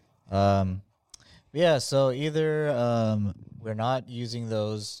acidity. Yeah, so either we're not using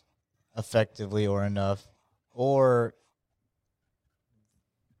those effectively or enough, or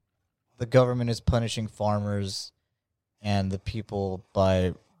the government is punishing farmers and the people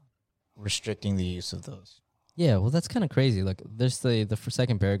by restricting the use of those. Yeah, well, that's kind of crazy. Like, there's the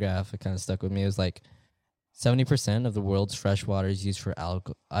second paragraph. It kind of stuck with me. It was like 70% of the world's fresh water is used for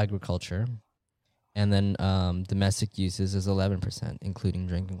agriculture, and then domestic uses is 11%, including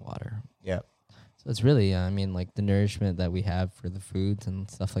drinking water. Yeah. So it's really, I mean, like the nourishment that we have for the foods and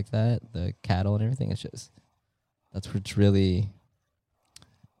stuff like that, the cattle and everything. It's just that's what's really.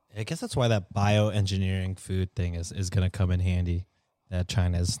 I guess that's why that bioengineering food thing is going to come in handy. That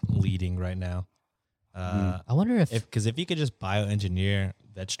China's leading right now. I wonder if Because if you could just bioengineer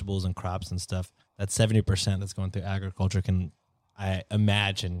vegetables and crops and stuff, that 70% that's going through agriculture can, I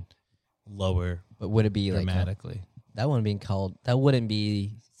imagine, lower but would it be like dramatically. that wouldn't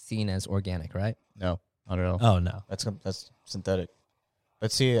be seen as organic, right? No, not at all. Oh no, That's synthetic.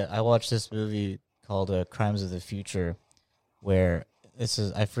 But see, I watched this movie called Crimes of the Future, where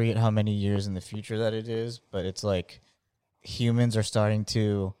I forget how many years in the future that it is, but it's like humans are starting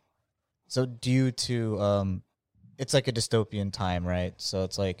to, so due to, it's like a dystopian time, right? So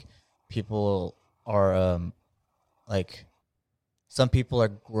it's like people are, like, some people are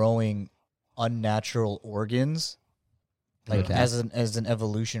growing unnatural organs, like Okay. as an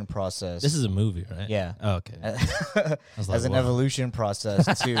evolution process. this is a movie, right? Yeah. Oh, okay. I was like, As an whoa. evolution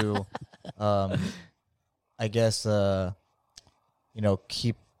process to, I guess,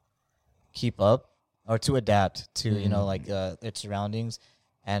 keep up or to adapt to, like its surroundings.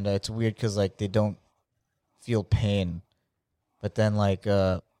 And it's weird because like they don't feel pain, but then like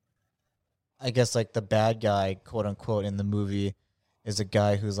I guess like the bad guy, quote unquote, in the movie is a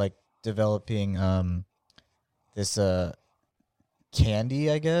guy who's like developing this candy,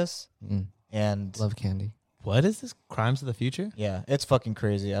 I guess, Mm, and love candy. What is this? Crimes of the Future? yeah, it's fucking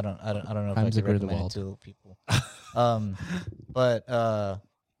crazy. I don't know if Crimes I of could the recommend it World. to people. But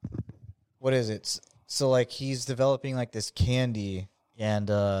what is it? So like he's developing like this candy, and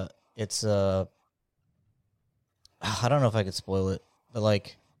it's I don't know if I could spoil it, but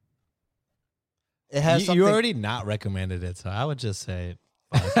like it has You something. already not recommended it, so I would just say.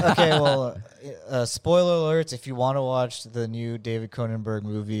 Okay, well, spoiler alerts. If you want to watch the new David Cronenberg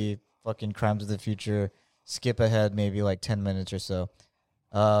movie, fucking Crimes of the Future, skip ahead maybe like 10 minutes or so.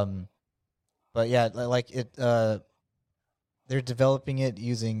 But yeah, like it, they're developing it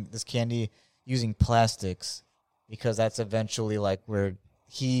using this candy using plastics, because that's eventually like where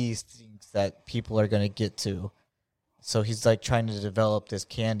he thinks that people are going to get to. So he's like trying to develop this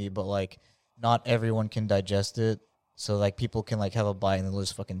candy, but like not everyone can digest it. So like people can like have a bite and then they'll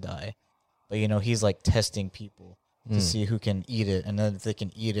just fucking die. But you know, he's like testing people to see who can eat it, and then if they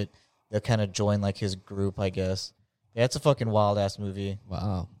can eat it, they'll kind of join like his group, I guess. Yeah, it's a fucking wild ass movie.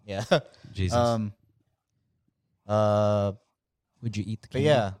 Wow. Yeah. Jesus. Would you eat the But candy?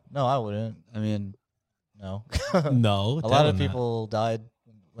 yeah, no, I wouldn't. I mean, no. No. A lot of definitely not. people died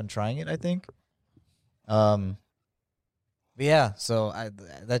when trying it, I think. But yeah, so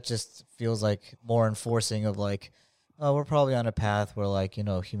that just feels like more enforcing of like, oh, we're probably on a path where like, you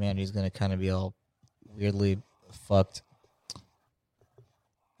know, humanity's gonna kind of be all weirdly fucked.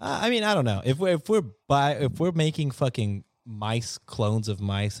 I mean, I don't know. If we're making fucking mice clones of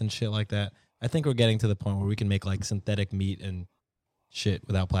mice and shit like that, I think we're getting to the point where we can make like synthetic meat and shit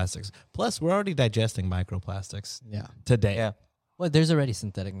without plastics. Plus, we're already digesting microplastics Yeah. today. Yeah. Well, there's already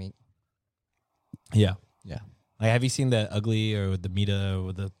synthetic meat. Yeah. Yeah. Like, have you seen the Ugly or the Meta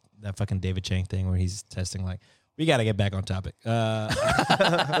or that fucking David Chang thing where he's testing like, we got to get back on topic.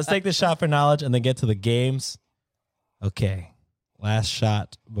 Let's take this shot for knowledge and then get to the games. Okay. Last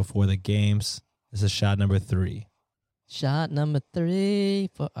shot before the games. This is shot number 3. Shot number 3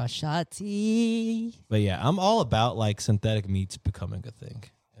 for our shotty. But yeah, I'm all about like synthetic meats becoming a thing,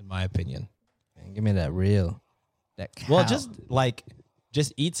 in my opinion. Man, give me that real. That cow. Well,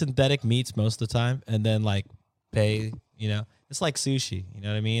 just eat synthetic meats most of the time and then like pay, you know, it's like sushi, you know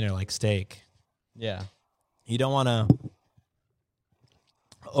what I mean? Or like steak. yeah. You don't want to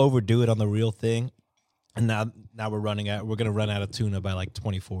overdo it on the real thing. And now we're going to run out of tuna by like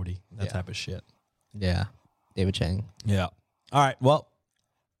 2040, that Yeah. type of shit. Yeah. David Chang. Yeah. All right. Well,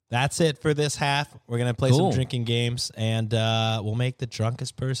 that's it for this half. We're going to play some Cool. drinking games, and we'll make the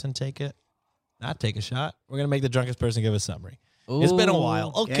drunkest person not take a shot. We're going to make the drunkest person give a summary. It's been a while.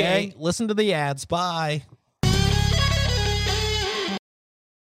 Ooh, Okay. gang. Listen to the ads. Bye.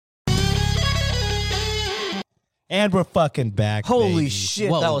 And we're fucking back. Holy baby.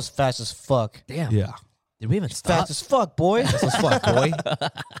 shit, Whoa. that was fast as fuck. Damn. Yeah. Did we even stop? Fast as fuck, boy. Let's fuck, boy.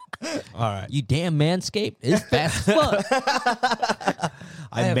 All right. You damn Manscaped. It's fast as fuck.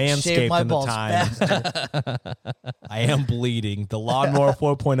 I have shaved manscaped my in the balls time. faster. I am bleeding. The Lawnmower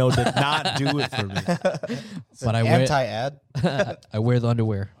 4.0 did not do it for me. But I wear Anti-ad. I wear the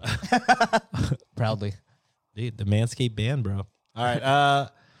underwear. Proudly. Dude, the Manscaped band, bro. All right.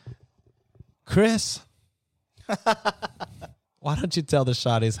 Chris, why don't you tell the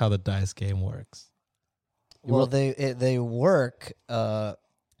shotties how the dice game works? Well, they work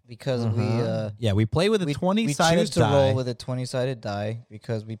because Yeah, we play with a we 20-sided choose to die. roll with a 20-sided die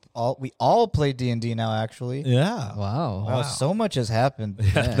because we all play D&D now. Actually, Yeah. Wow. wow, so much has happened.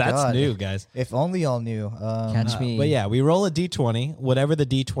 That's God. new, guys. If only y'all knew. Catch me. But yeah, we roll a D20. Whatever the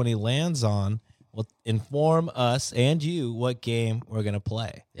D20 lands on will inform us and you what game we're going to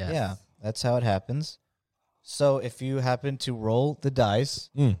play. Yes. Yeah, that's how it happens. So if you happen to roll the dice,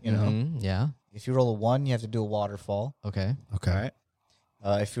 you know, Mhm, yeah. if you roll a 1, you have to do a waterfall. Okay. Okay.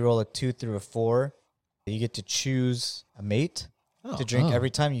 If you roll a 2 through a 4, you get to choose a mate to drink Oh. every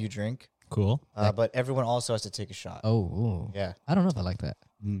time you drink. Cool. But everyone also has to take a shot. Oh. Ooh. Yeah. I don't know if I like that.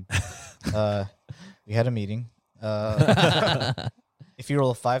 We had a meeting. If you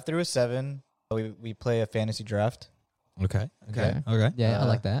roll a 5 through a 7, we play a fantasy draft. Okay. Okay. Okay. Yeah, I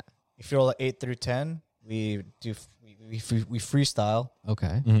like that. If you roll a 8 through 10, we freestyle.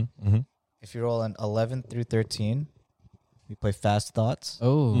 Okay. Mm-hmm. Mm-hmm. If you roll an 11 through 13, we play fast thoughts.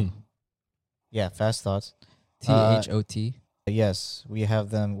 Oh. Yeah, fast thoughts. THOT. Yes, we have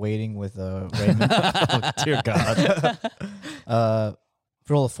them waiting with Raymond. Dear God. If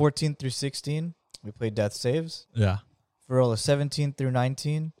you roll a 14 through 16, we play death saves. Yeah. If you roll a 17 through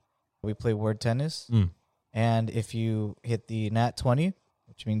 19, we play word tennis. Mm. And if you hit the nat 20,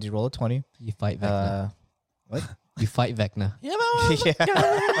 which means you roll a 20, You fight Vecna. what? You fight Vecna. yeah.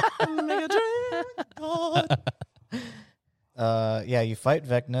 Yeah, you fight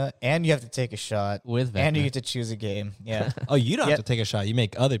Vecna, and you have to take a shot, With Vecna. and you get to choose a game. Yeah, Oh, you don't Yeah. have to take a shot. You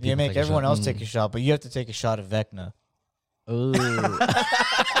make other people you make take a everyone shot. else take a shot, but you have to take a shot of Vecna. Ooh.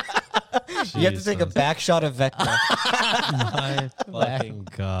 You have to take a back shot of Vecna. My fucking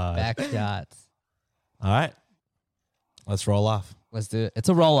God. Back shots. All right. Let's roll off. Let's do it. It's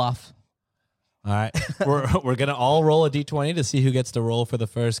a roll off. All right. we're going to all roll a D20 to see who gets to roll for the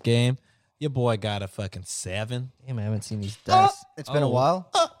first game. Your boy got a fucking 7. Damn, I haven't seen these dice. It's been a while.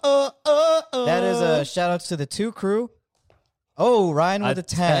 That is a shout outs to the 2 crew. Oh, Ryan with a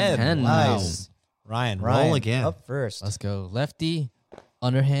 10. 10. Nice. Ryan, Ryan, roll again. Up first. Let's go. Lefty,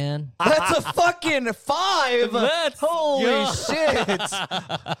 underhand. That's a fucking 5. Let's Holy go. shit.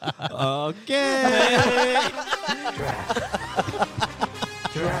 Okay.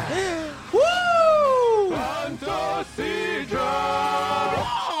 Woo! Fantasy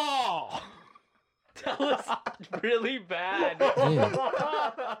draft. That was really bad. Dude,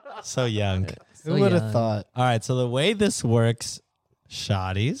 So young. so Who would have young. thought? All right. So the way this works,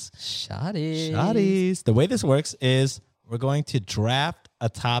 shotties. Shotty. The way this works is we're going to draft a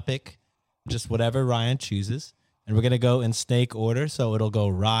topic, just whatever Ryan chooses, and we're going to go in snake order. So it'll go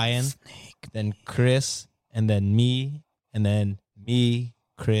Ryan, then Chris, and then me, and then me,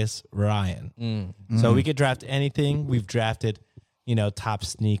 Chris, Ryan. Mm. So we could draft anything. We've drafted, top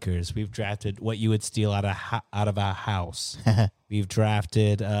sneakers. We've drafted what you would steal out of a house. We've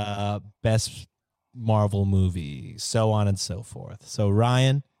drafted best Marvel movie, so on and so forth. So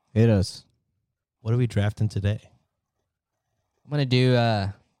Ryan, Hit us. what are we drafting today? I'm going to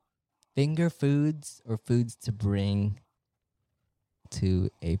do finger foods or foods to bring to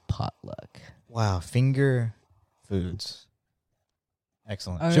a potluck. Wow. Finger foods.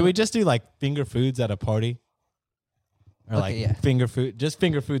 Excellent. Should we just do like finger foods at a party? Or Okay, like yeah. finger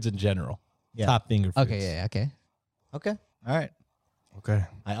foods in general. Yeah. Top finger foods. Okay, yeah, okay. Okay. All right. Okay.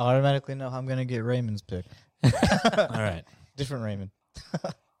 I automatically know how I'm going to get Raymond's pick. All right. Different Raymond.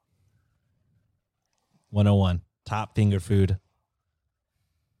 101. Top finger food.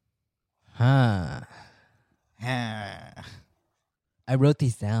 Huh. Ah. I wrote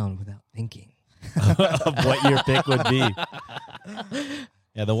these down without thinking. Of what your pick would be.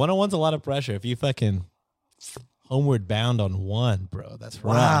 Yeah, the 101's a lot of pressure. If you fucking homeward bound on one, bro, that's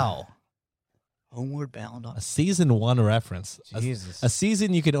rough. Wow. Homeward bound on. A season 1 reference. Jesus. A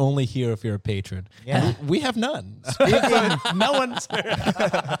season you can only hear if you're a patron. Yeah. We have none. No one's heard.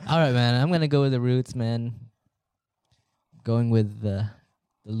 All right, man. I'm going to go with the roots, man. Going with the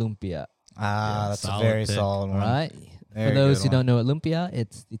lumpia. Ah, that's a solid very pick. solid All one. right. Very For those good who one. don't know what lumpia,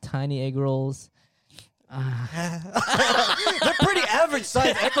 it's the tiny egg rolls. They're pretty average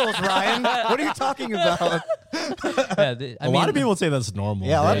size egg rolls, Ryan. What are you talking about? Yeah, A lot of people say that's normal.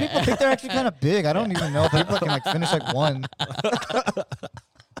 Yeah, a lot of but- people think they're actually kind of big. I don't even know if people can like finish like one.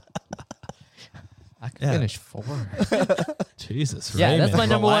 I can finish 4. Jesus, Yeah, that's Raymond, my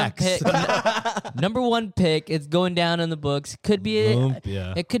number one relax. pick. Number 1 pick. It's going down in the books. Could be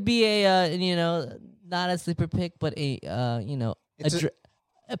Lumpia. it could be a not a sleeper pick, but a It's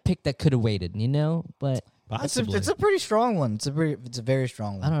a pick that could have waited, but Possibly. It's a pretty strong one. It's a very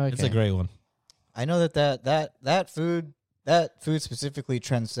strong I one. don't know. It's a great one. I know that food specifically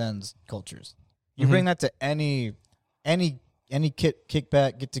transcends cultures. You bring that to any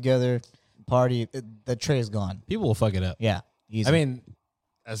kickback, get together, party, the tray is gone. People will fuck it up. Yeah, easy. I mean,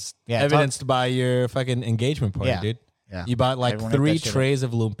 as Yeah, evidenced by your fucking engagement party, Yeah. dude. yeah, You bought like Everyone ate 3 that shit up. trays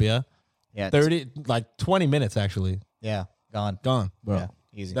of lumpia, yeah, it's- 30, like 20 minutes actually, yeah, gone, gone. bro. Yeah,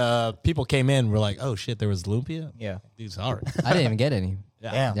 easy. The people came in, were like, "Oh shit, there was lumpia." Yeah, Dude, sorry. I didn't even get any.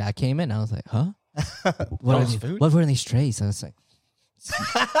 damn. Yeah, I came in. I was like, huh? What, was food? what were in these trays? I was like,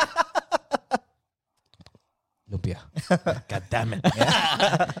 lumpia. God damn it.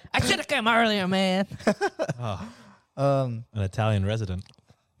 I should have come earlier, man. Oh, Um. an Italian resident.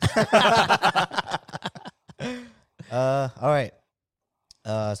 All right.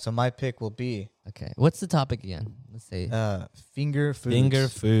 So my pick will be Okay, what's the topic again? Let's say finger foods Finger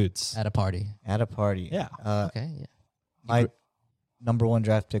foods. at a party. at a party. Yeah. Okay, yeah. My number 1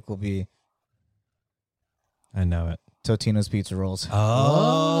 draft pick will be I know it. Totino's pizza rolls.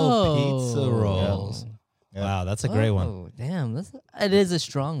 Oh, Whoa. pizza rolls. Yeah. Wow, that's a great one. Oh, damn, it is a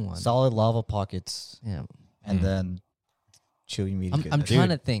strong one. Solid lava pockets, Yeah, and Mm. then chewy meaty I'm goodness. trying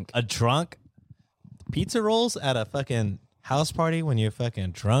to think. A drunk pizza rolls at a fucking house party when you're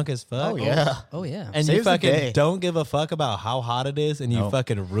fucking drunk as fuck. Oh yeah. Oh yeah, And you Saves the day. fucking don't give a fuck about how hot it is, and you No.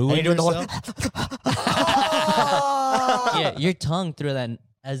 fucking ruin And you're doing the yourself. yeah. Your tongue through that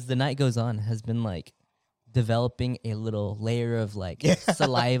as the night goes on has been like developing a little layer of like Yeah.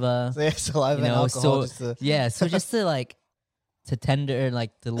 saliva. So, yeah, saliva and alcohol. so just to, yeah, so just to like to tender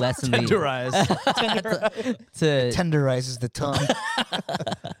like to lessen Tenderize. the to tenderizes the tongue.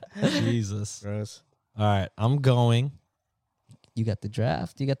 Jesus. Gross. All right, I'm going You got the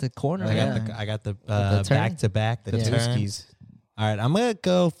draft. You got the corner. I got the The turn? back to back. The The turn. Dooskies. All right, I'm gonna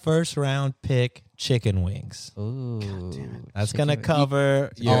go first round pick chicken wings. Ooh, That's chicken gonna wing. cover all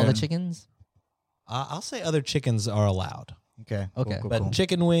your- the chickens. I'll say other chickens are allowed, Okay. Okay. but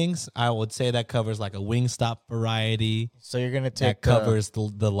chicken wings, I would say that covers like a Wingstop variety. So you're gonna That take covers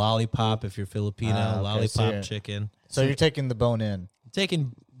the lollipop if you're Filipino, Ah, okay, lollipop so you're- chicken. So you're taking the bone in. I'm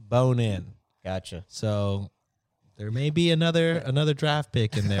taking bone in. Gotcha. So there may be another draft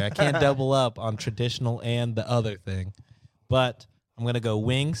pick in there. I can't double up on traditional and the other thing. But I'm gonna go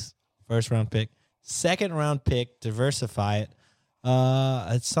wings, first round pick. Second round pick, diversify it.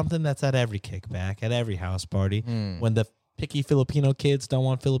 It's something that's at every kickback, at every house party. When the picky Filipino kids don't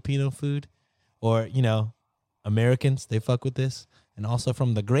want Filipino food, or Americans, they fuck with this. And also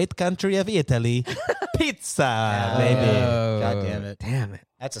from the great country of Italy, pizza, baby. God damn it. Damn it.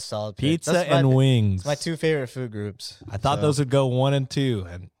 That's a solid pick. Pizza That's and my, wings. It's my two favorite food groups. I thought So- those would go 1 and 2,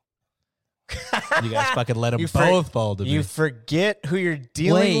 and you guys fucking let them You for- both fall to You me. forget who you're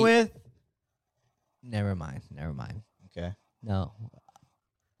dealing Wait. with? Never mind. Never mind. Okay. No.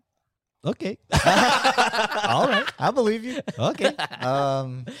 Okay. All right. I believe you. Okay.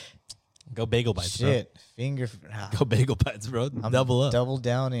 Um, Go bagel bites, shit. Finger. bro. Go bagel bites, bro. I'm Double up. Double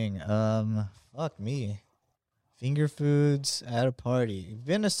downing. Fuck me. Finger foods at a party. You've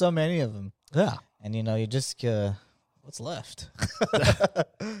been to so many of them. Yeah. And you just, what's left?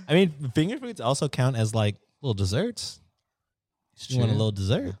 I mean, finger foods also count as like little desserts. You want a True. little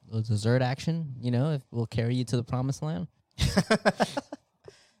dessert? A little dessert action, if will carry you to the promised land.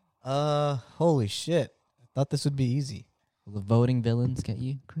 Holy shit. I thought this would be easy. Will the voting villains get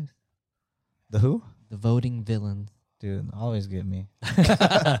you, Chris? The who? The voting villains. Dude, always get me.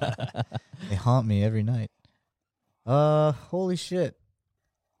 They haunt me every night. Holy shit.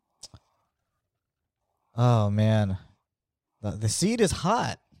 Oh man. The seed is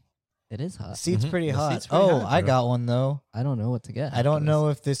hot. It is The hot. seed's Mhm. pretty The hot. seed's pretty Oh, hot, I bro. got one though. I don't know what to get. I don't know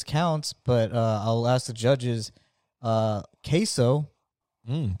if this counts, but I'll ask the judges. Queso.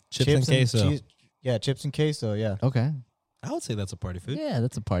 Chips and queso. cheese. Yeah, chips and queso, yeah. Okay. I would say that's a party food. Yeah,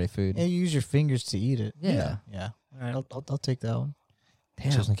 that's a party food. And you use your fingers to eat it. Yeah. Yeah. All right, I'll take that one.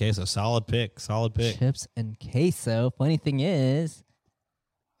 Damn. Chips and queso. Solid pick. Solid pick. Chips and queso. Funny thing is,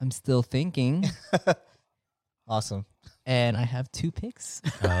 I'm still thinking, Awesome. and I have 2 picks.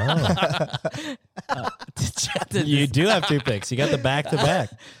 Oh. You do have 2 picks. You got the back to back.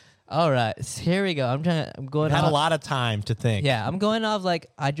 All right, so here we go. I'm going Had off. a lot of time to think. Yeah, I'm going off like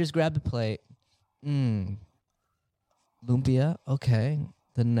I just grabbed the plate. Lumpia. Okay.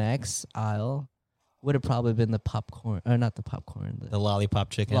 The next aisle would have probably been the popcorn, or not the popcorn, The lollipop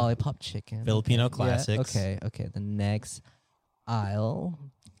chicken. lollipop chicken. Filipino Okay. classics. Yeah, okay. The next aisle.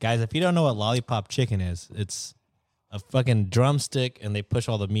 Guys, if you don't know what lollipop chicken is, it's a fucking drumstick and they push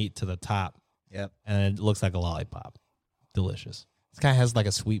all the meat to the top Yep. and it looks like a lollipop. Delicious. This guy has like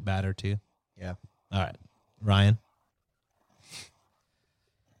a sweet batter too. Yeah. All right. Ryan.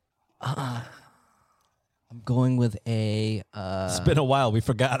 I'm going with a. It's been a while. We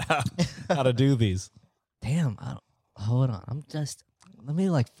forgot how to do these. Damn. Hold on. Let me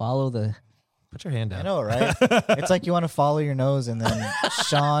follow the. Put your hand I down. know, right? It's like you want to follow your nose, and then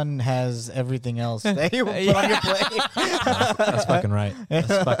Sean has everything else that he will put on your plate. That's fucking right. That's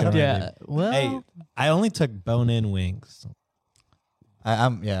fucking right. Yeah. dude. Well. Hey, I only took bone-in wings.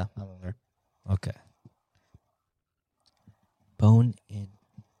 I'm aware. Okay. Bone in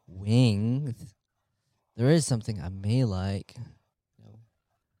wings. There is something I may like.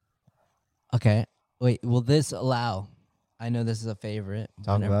 Okay. Wait, will this allow? I know this is a favorite.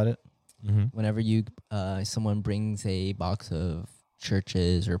 Talk about it. Mm-hmm. Whenever you someone brings a box of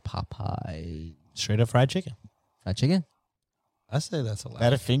Churches or Popeye Straight up fried chicken. fried chicken. I say that's allowed.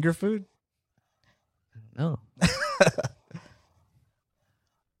 That a finger food? No.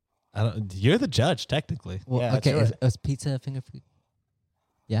 You're the judge, technically. Well, Yeah, okay. sure. Is pizza a finger food?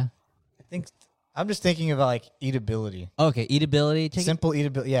 Yeah. I think I'm just thinking about eatability. Okay. Eatability. Chicken. Simple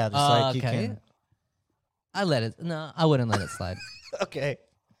eatability. Yeah, just you okay. can. I let it. No, I wouldn't let it slide. Okay.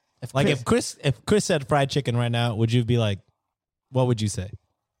 If Chris said fried chicken right now, would you be like, what would you say?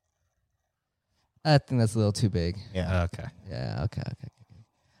 I think that's a little too big. Yeah. Okay. Yeah. Okay.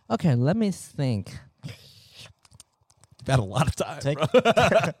 Okay. Let me think. You've had a lot of time. Take, bro.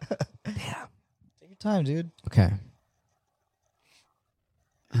 take your time, dude. Okay.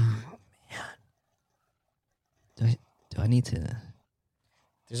 Oh man. Do I need to?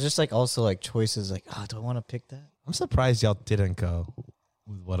 There's just also choices do I want to pick that? I'm surprised y'all didn't go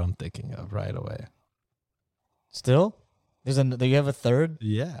with what I'm thinking of right away. Still? Do you have a third?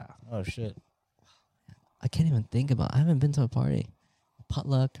 Yeah. Oh shit. I can't even think about. I haven't been to a party,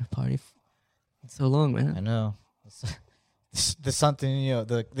 potluck or party, in so long, I man. know. There's something, you know,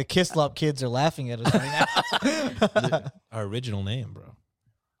 the Kislop kids are laughing at us right now. Our original name, bro.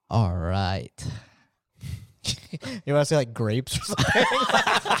 All right. You want to say like grapes or something?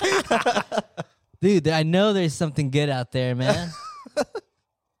 Dude, I know there's something good out there, man.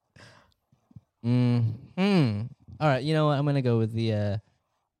 All right, you know what? I'm gonna go with the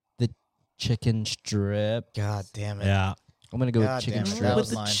chicken strip. God damn it. Yeah. I'm gonna go God with chicken damn it, strip. that With was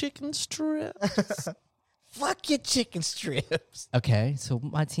the mine. chicken strip. Fuck your chicken strips. Okay, so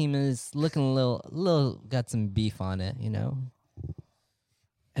my team is looking a little got some beef on it, you know.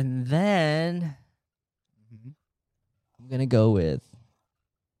 And then I'm gonna go with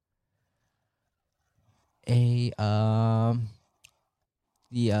a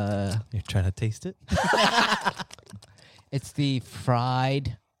You're trying to taste it? it's the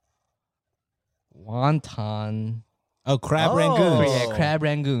fried wonton. Oh, crab Oh. rangoon. Yeah, crab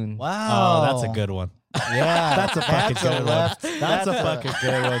rangoon. Wow. Oh, that's a good one. Yeah. That's a fucking good one. That's a fucking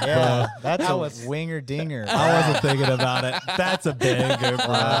good one, Yeah, bro. that's That a was- winger dinger. I wasn't thinking about it. That's a banger, bro.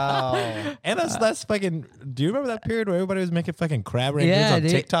 Wow. And that's fucking. Do you remember that period where everybody was making fucking crab rangoons Yeah, on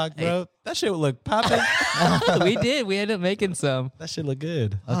dude. TikTok, bro? That shit would look popping. We did. We ended up making some. That shit look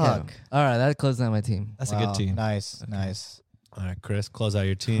good. Okay. Fuck. All right, that closed out my team. That's a Wow, good team. Nice, nice. All right, Chris, close out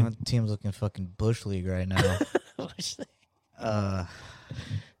your My team. team's looking fucking bush league right now.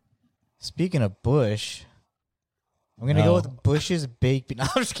 Speaking of Bush, I'm gonna go No. with Bush's baked bean. No,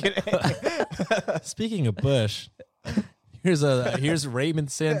 I'm just kidding. Speaking of Bush, here's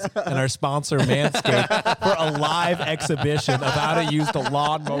Raymond Sins and our sponsor Manscaped for a live exhibition of how to use the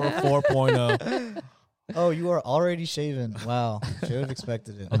Lawnmower 4.0. Oh, you are already shaven. Wow, should have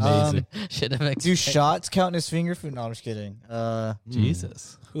expected it. Amazing. Should have Do shots count as finger food? No, I'm just kidding.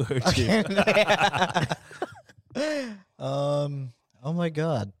 Jesus. Who hurt you? Oh my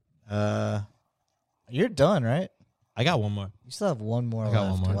god. You're done, right? I got one more. You still have one more I got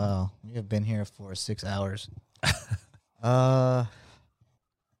left. one more. Wow, we have been here for 6 hours. I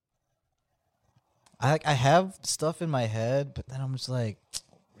have stuff in my head, but then I'm just like,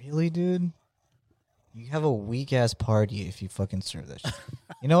 really, dude? You have a weak ass party if you fucking serve that shit.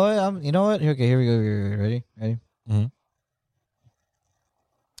 You know what? You know what? Okay, here we go. Ready? Mm-hmm.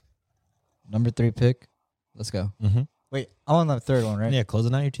 Number 3 pick. Let's go. Mm-hmm. Wait, I'm on the third one, right? Yeah,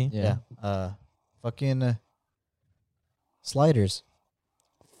 closing out your team. Yeah. Fucking sliders.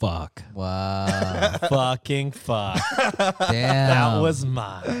 Fuck. Wow. Fucking fuck. Damn. That was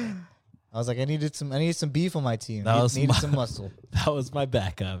mine. I was like, I needed some beef on my team. That was Needed my- some muscle. That was my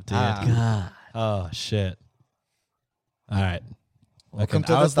backup, dude. God. Oh shit. All right. Welcome Okay,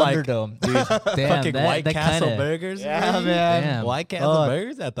 to I the was like, Thunderdome. Damn. fucking that, White that Castle kinda, burgers. Yeah, baby? man. Damn. White Castle Fuck.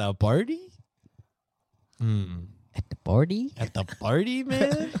 burgers at the party. At the party? At the party,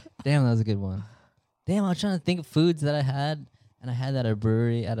 man. Damn, that was a good one. Damn, I was trying to think of foods that I had, and I had that at a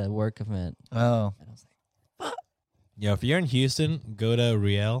brewery at a work event. Oh. And I was like, Yo, if you're in Houston, go to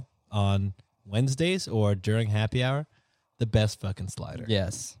Riel on Wednesdays or during happy hour. The best fucking slider.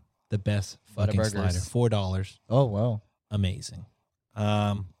 yes. The best fucking Butterburgers. slider. $4. Oh, wow. Amazing.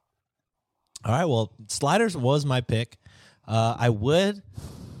 All right. Well, sliders was my pick.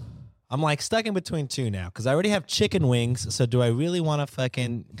 I'm like stuck in between two now because I already have chicken wings. So do I really want to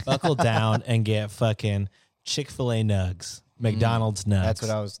fucking buckle down and get fucking Chick-fil-A nugs, McDonald's nugs? That's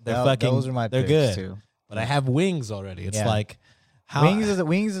what I was. They're that- fucking. Those are my They're picks good. too. But I have wings already. It's Yeah. like how Wings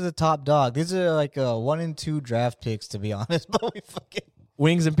is the top dog. These are like 1 and 2 draft picks, to be honest. But we fucking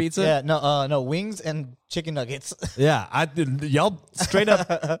wings and pizza. yeah, no, wings and chicken nuggets. Yeah, y'all straight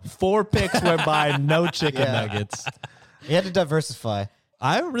up 4 picks went by, no chicken Yeah. nuggets. You had to diversify.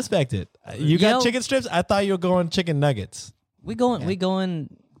 I respect it. You got Yo. chicken strips? I thought you were going chicken nuggets. We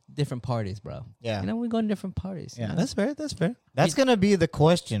going different parties, bro. Yeah. You know, we going to different parties. Yeah. you know? That's fair. That's fair. That's gonna be the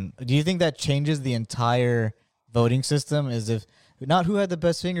question. Do you think that changes the entire voting system? Is if not who had the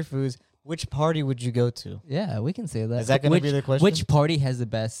best finger foods, which party would you go to? Yeah, we can say that. Is that gonna Which- be the question? Which party has the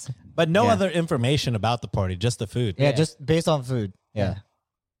best? But no Yeah. other information about the party, just the food. Yeah, Yeah. just based on food. Yeah.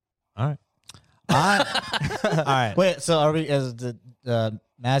 All right. All right. Wait, so are we as the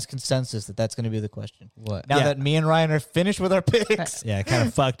mass consensus that that's going to be the question? What? Now Yeah. that me and Ryan are finished with our picks. Yeah, kind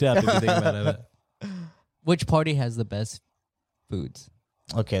of fucked up if you think about it. Which party has the best foods?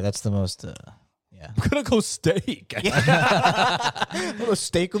 Okay, that's the most. Yeah. I'm gonna go steak. Little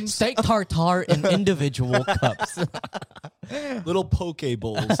steakums. Steak tartare in individual cups. Little poke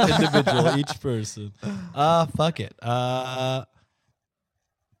bowls, individual, each person. Fuck it.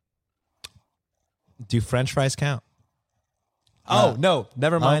 Do French fries count? Oh, no.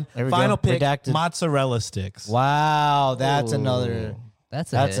 Never mind. there we go. Final pick, Redacted. mozzarella sticks. Wow, that's Ooh, another.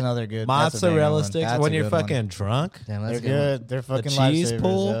 That's a That's hit. another good. that's a banger Mozzarella one. sticks That's when a you're good one. fucking drunk. Damn, They're that's a good. good. They're fucking cheese lifesavers,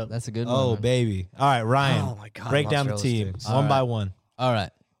 pool? yep. That's a good Oh, one. baby. All right, Ryan. Oh my God, Break down the mozzarella team sticks. one All by right. one. All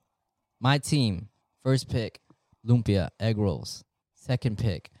right. My team, first pick, lumpia, egg rolls. Second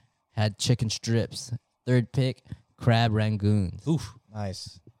pick, had chicken strips. Third pick, crab rangoons. Oof.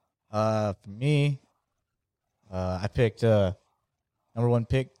 Nice. For me, I picked number one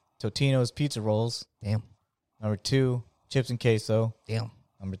pick, Totino's pizza rolls. Damn. Number two, chips and queso. Damn.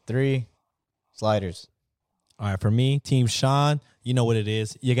 Number three, sliders. All right, for me, Team Sean, you know what it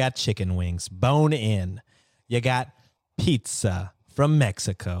is. You got chicken wings, bone in. You got pizza from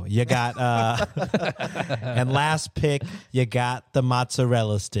Mexico. You got, and last pick, you got the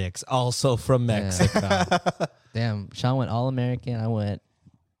mozzarella sticks, also from Mexico. Damn. Sean went all American. I went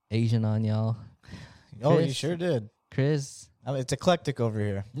Asian on y'all. Oh, you Chris? sure did. Chris. I mean, it's eclectic over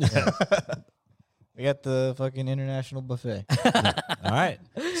here. We got the fucking international buffet. All right.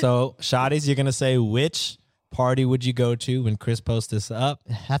 So, Shotties, you're going to say which party would you go to when Chris posts this up?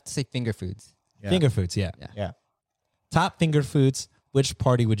 Have to say finger foods. Yeah. Finger foods, yeah. Yeah. Top finger foods, which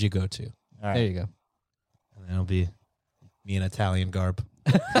party would you go to? All There right. you go. And that'll be me in Italian garb.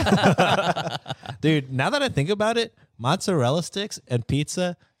 Dude, now that I think about it, mozzarella sticks and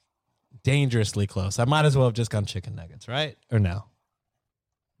pizza, dangerously close. I might as well have just gone chicken nuggets, right? Or no?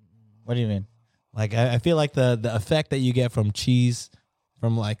 What do you mean? Like, I feel like the effect that you get from cheese,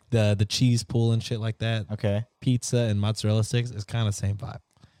 from like the cheese pool and shit like that, Okay. pizza and mozzarella sticks is kind of the same vibe.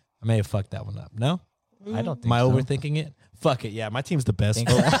 I may have fucked that one up. No? I don't think Am I so. overthinking it? Fuck it. Yeah, my team's the best. Think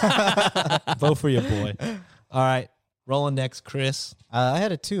Vote, vote for your boy. All right. Rolling next, Chris. I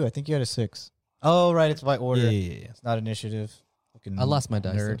had a 2. I think you had a 6. Oh, right. It's by order. Yeah. It's not initiative. Fucking I lost my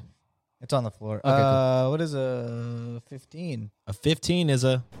dice. nerd. though. It's on the floor. Okay, cool. What is a 15? A 15 is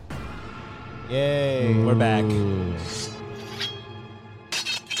a... Yay. We're back.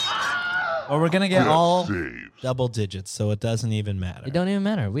 Well, we're going to get all double digits, so it doesn't even matter. It don't even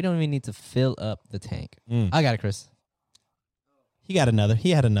matter. We don't even need to fill up the tank. I got it, Chris. He got another.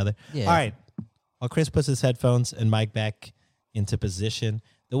 He had another. Yeah. All right. While Chris puts his headphones and mic back into position,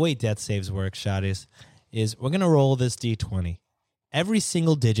 the way death saves work, Shotties, is we're going to roll this D20. Every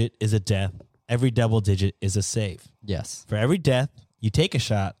single digit is a death. Every double digit is a save. Yes. For every death, you take a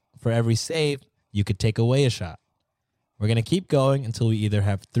shot. For every save, you could take away a shot. We're going to keep going until we either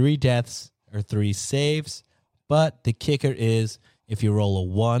have 3 deaths or 3 saves. But the kicker is if you roll a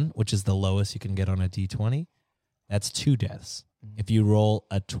 1, which is the lowest you can get on a D20, that's 2 deaths. If you roll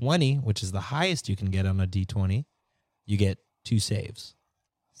a 20, which is the highest you can get on a D20, you get 2 saves.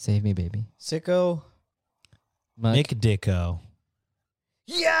 Save me, baby. Sicko. Mike. Mick Dicko.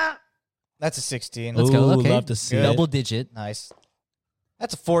 Yeah. That's a 16. Let's go. Ooh, Okay. love to see Good. it. Double digit. Nice.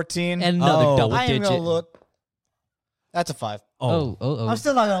 That's a 14. And another Oh. double I ain't digit. gonna look. That's a 5. Oh. I'm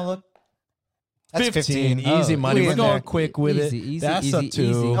still not gonna look. That's 15. Easy Oh, money. we We're in going there. quick with Easy, it. easy, That's easy, a 2.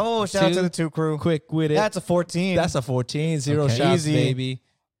 easy. Oh, shout out to Two. the 2 crew. Quick with it. That's a 14. That's a 14. 0 Okay. shots, Easy. baby.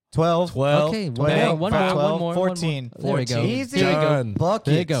 12. 12. Okay, one 12, more, one more, 12, one more. 14. There we go. Easy. There you go. Done. Buckets.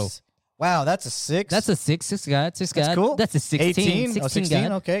 There you go. Wow, that's a 6. That's a 6. 6 God. 6 That's God. cool. That's a 16. 18. 16, Oh, 16.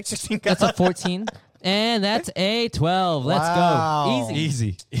 God. Okay. 16. That's a 14. And that's a 12. Let's Wow. go.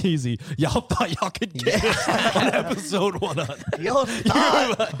 Easy. Easy. Y'all thought y'all could get it on episode 100. Yo,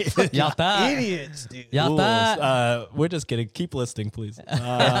 Y'all thought. idiots, dude. Y'all Rules. thought. We're just kidding. Keep listening, please. Y'all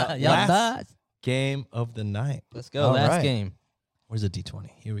Last thought. game of the night. Let's go. All Last right. game. Where's the D20?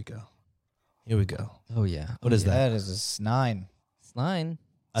 Here we go. Here we go. Oh, yeah. What is that? That is a 9. It's 9.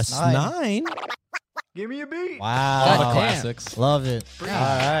 A Nine. 9? Give me a beat. Wow. God All the damn. classics. Love it. All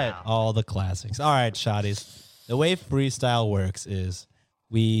right. All the classics. All right, shotties. The way freestyle works is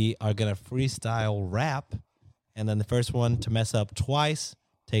we are going to freestyle rap, and then the first one to mess up twice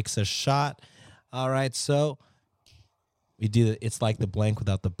takes a shot. All right, so we do it's like the blank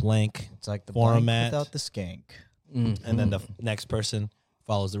without the blank. It's like the Format. blank without the skank. And then the next person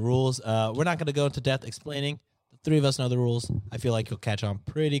follows the rules. We're not going to go into depth explaining. The 3 of us know the rules. I feel like you'll catch on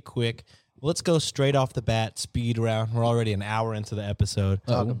pretty quick. Let's go straight off the bat, speed round. We're already an hour into the episode.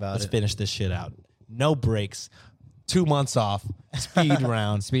 Talk about Let's it. finish this shit out. No breaks. 2 months off. Speed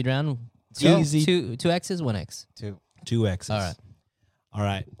round. Speed round. Easy. Two X's, 1 X. 2. 2 X's. All right. All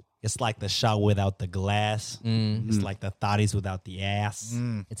right. It's like the shot without the glass. It's like the thotties without the ass.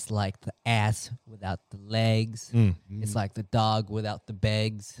 It's like the ass without the legs. It's like the dog without the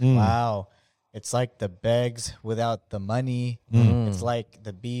bags. Wow. It's like the bags without the money. It's like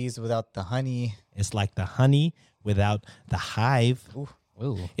the bees without the honey. It's like the honey without the hive.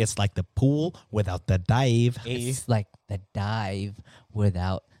 Ooh. It's like the pool without the dive. It's like the dive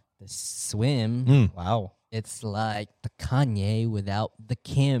without the swim. Mm. Wow. It's like the Kanye without the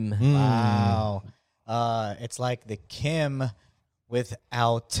Kim. Mm. Wow. It's like the Kim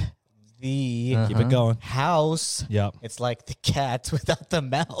without the Keep it going. house. Yep. It's like the cat without the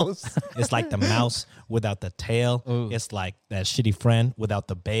mouse. It's like the mouse without the tail. Ooh. It's like that shitty friend without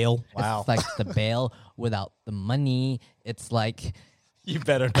the bail. Wow. It's like the bail without the money. It's like You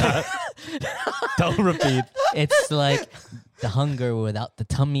better not. Don't repeat. it's like the hunger without the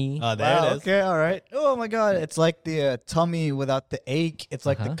tummy. Oh, there Wow, it is. okay, all right. Oh my God, it's like the tummy without the ache. It's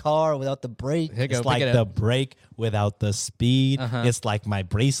like the car without the brake. Here you go, It's pick like it the up. brake without the speed. Uh-huh. It's like my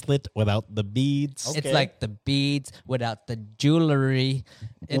bracelet without the beads. Okay. It's like the beads without the jewelry.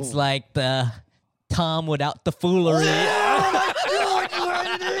 It's like the Tom without the foolery. Oh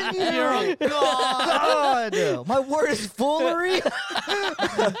God, my word is foolery.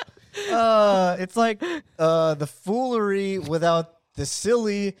 It's like the foolery without the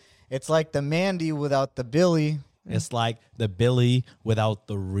silly. It's like the Mandy without the Billy. It's like the Billy without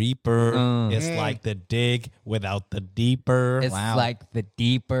the Reaper. It's Mm. like the dig without the deeper. It's Wow. like the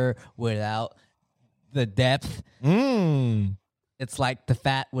deeper without the depth. Mm. It's like the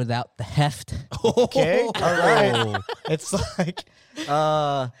fat without the heft. Okay, all right. It's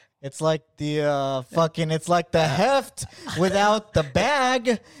like the fucking. It's like the heft without the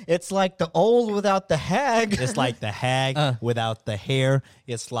bag. It's like the old without the hag. It's like the hag without the hair.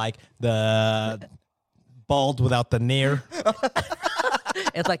 It's like the bald without the near.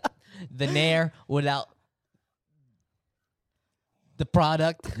 It's like the nair without the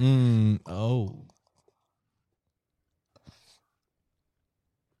product. Oh.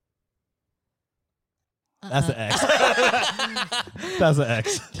 That's an X. That's an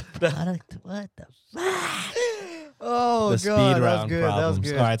X. Product? What the fuck? Oh The God, speed that was round good. That was problems.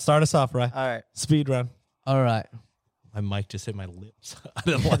 good. All right, start us off, right? All right. Speed round. All right. My mic just hit my lips. I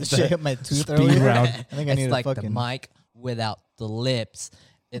didn't want Shit that. hit my tooth Speed earlier. round. I think I need It's a like the fucking mic without the lips.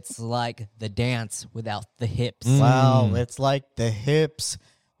 It's like the dance without the hips. Wow, it's like the hips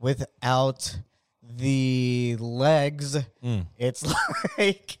without the legs. It's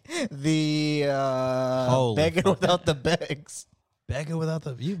like the Holy beggar fuck. without the bags. Beggar without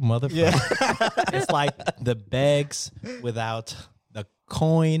the you motherfucker. Yeah. It's like the bags without the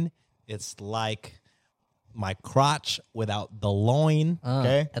coin. It's like my crotch without the loin.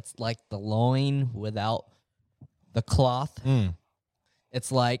 Okay. It's like the loin without the cloth.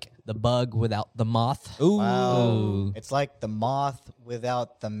 It's like the bug without the moth. Ooh. Wow. It's like the moth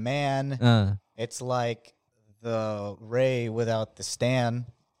without the man. It's like the Ray without the Stan.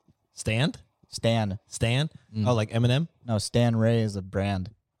 Stand? Stan. Stand? Oh, like Eminem? No, Stan Ray is a brand.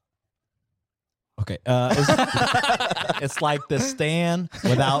 Okay. It's like the Stan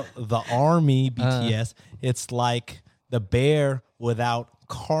without the army, BTS. It's like the bear without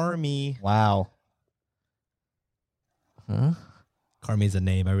Carmi. Wow. Huh? Carmi's a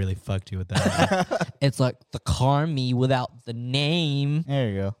name. I really fucked you with that. It's like the Carmi without the name. There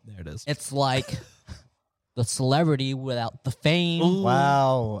you go. There it is. It's like the celebrity without the fame.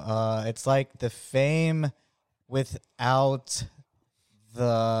 Wow. It's like the fame without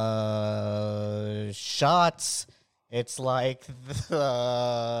the shots. It's like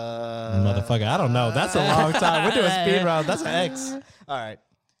the Motherfucker, I don't know. That's a long time. We're doing speed round. That's an X. All right.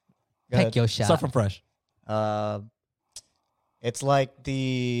 Go Take ahead. your shot. Start from fresh. It's like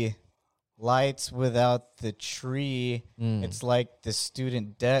the lights without the tree. It's like the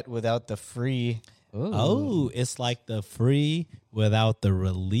student debt without the free. Ooh. Oh, it's like the free without the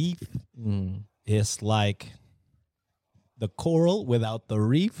relief. It's like the coral without the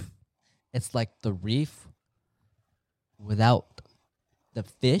reef. It's like the reef without the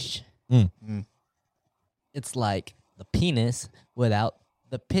fish. It's like the penis without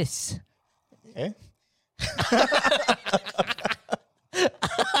the piss. Okay.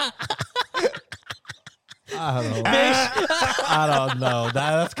 I don't know.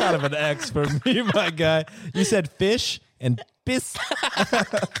 That's kind of an X for me, my guy. You said fish and piss.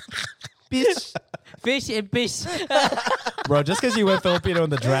 Fish. Fish and fish. Bro, just because you went Filipino in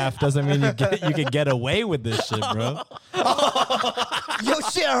the draft doesn't mean you can get away with this shit, bro. Yo,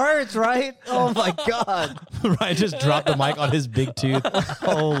 shit hurts, right? Oh my God. Ryan just dropped the mic on his big tooth.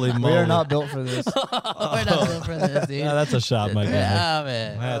 Holy moly. We are not built for this. We're not doing for this, dude. Yeah, that's a shot, my guy. Damn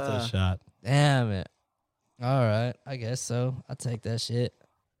it. That's a shot. Damn it. All right. I guess so. I'll take that shit.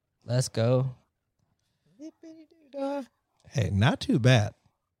 Let's go. Hey, not too bad.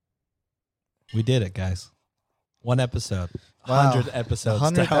 We did it, guys. One episode. Wow. 100 episodes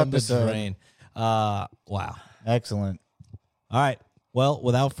 100th down episode. the drain. Wow. Excellent. All right. Well,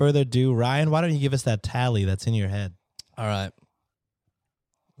 without further ado, Ryan, why don't you give us that tally that's in your head? All right.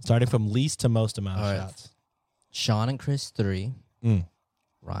 Starting from least to most amount of All right. shots. Sean and Chris 3. Mm,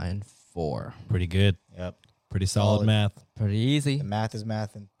 Ryan 4. pretty good. Yep. Pretty solid Solid. math. Pretty easy. The math is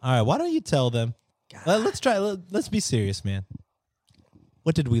mathing. All right, why don't you tell them? Let's try. Let's be serious, man.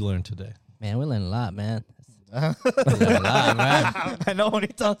 What did we learn today? Man, we learned a lot, man. We learned a lot, man. I know when he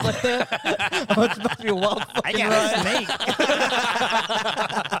talks like that. It's about to be a wild fucking ride.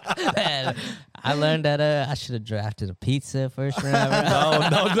 Man, I learned that I should have drafted a pizza first round. bro.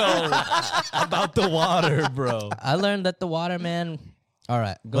 No. About the water, bro. I learned that the water, man. All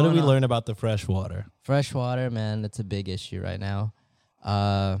right. What did going we on. learn about the fresh water? Fresh water, man, that's a big issue right now.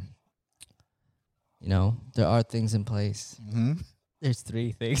 There are things in place. Mm-hmm. There's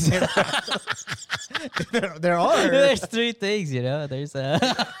 3 things. There are. There's 3 things, There's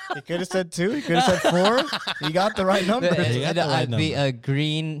He could have said 2. He could have said 4. You got the right number. Yeah, you got the right be number. a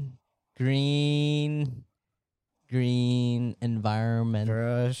green environment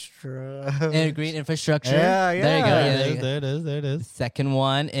and green infrastructure. Yeah, There you go. yeah. Yeah, there you go. There it is. Second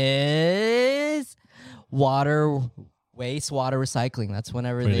one is wastewater recycling. That's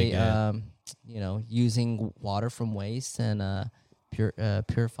whenever Pretty they good. using water from waste and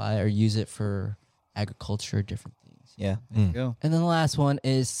purify or use it for agriculture, different things. Yeah. Mm. There you go. And then the last one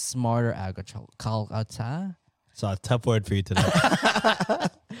is smarter agriculture. So a tough word for you today.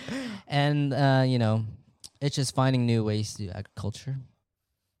 And it's just finding new ways to do agriculture.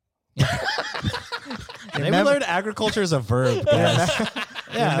 Maybe we learned agriculture is a verb, guys. Your so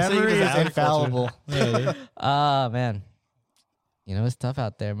you memory just is agriculture. infallible. Man. It's tough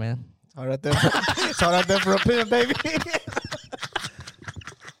out there, man. It's hard out there. It's hard out there for a pin, baby.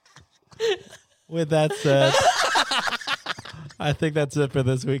 With that said, I think that's it for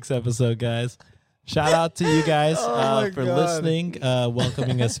this week's episode, guys. Shout out to you guys Oh my for God. listening,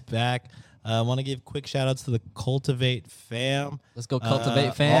 welcoming us back. I want to give quick shout outs to the Cultivate fam. Let's go cultivate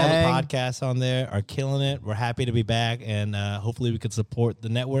All fam. the podcasts on there are killing it. We're happy to be back, and hopefully we can support the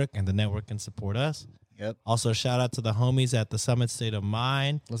network, and the network can support us. Yep. Also, shout out to the homies at the Summit State of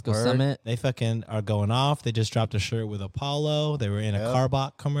Mind. Let's go Word. Summit. They fucking are going off. They just dropped a shirt with Apollo. They were in a Yep.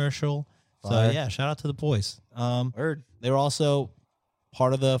 Carbot commercial. So Fire. yeah, shout out to the boys. Word. They were also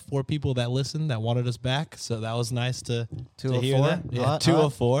part of the 4 people that listened that wanted us back. So that was nice to 2 of hear 4? that. Yeah, Hot, 2 hot.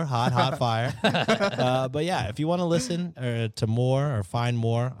 of 4, hot fire. But yeah, if you want to listen to more or find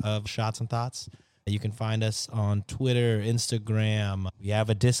more of Shots and Thoughts, you can find us on Twitter, Instagram. We have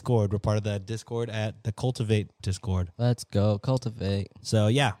a Discord. We're part of the Discord at the Cultivate Discord. Let's go cultivate. So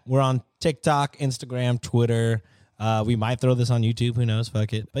yeah, we're on TikTok, Instagram, Twitter. We might throw this on YouTube. Who knows?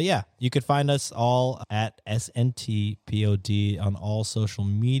 Fuck it. But yeah, you could find us all at SNTPOD on all social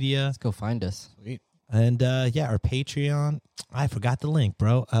media. Let's go find us. Sweet. And yeah, our Patreon. I forgot the link,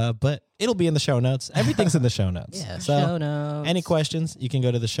 bro. But it'll be in the show notes. Everything's in the show notes. Yeah, So show notes. any questions, you can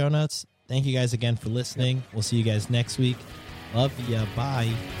go to the show notes. Thank you guys again for listening. We'll see you guys next week. Love ya.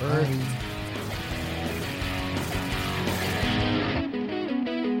 Bye. Word.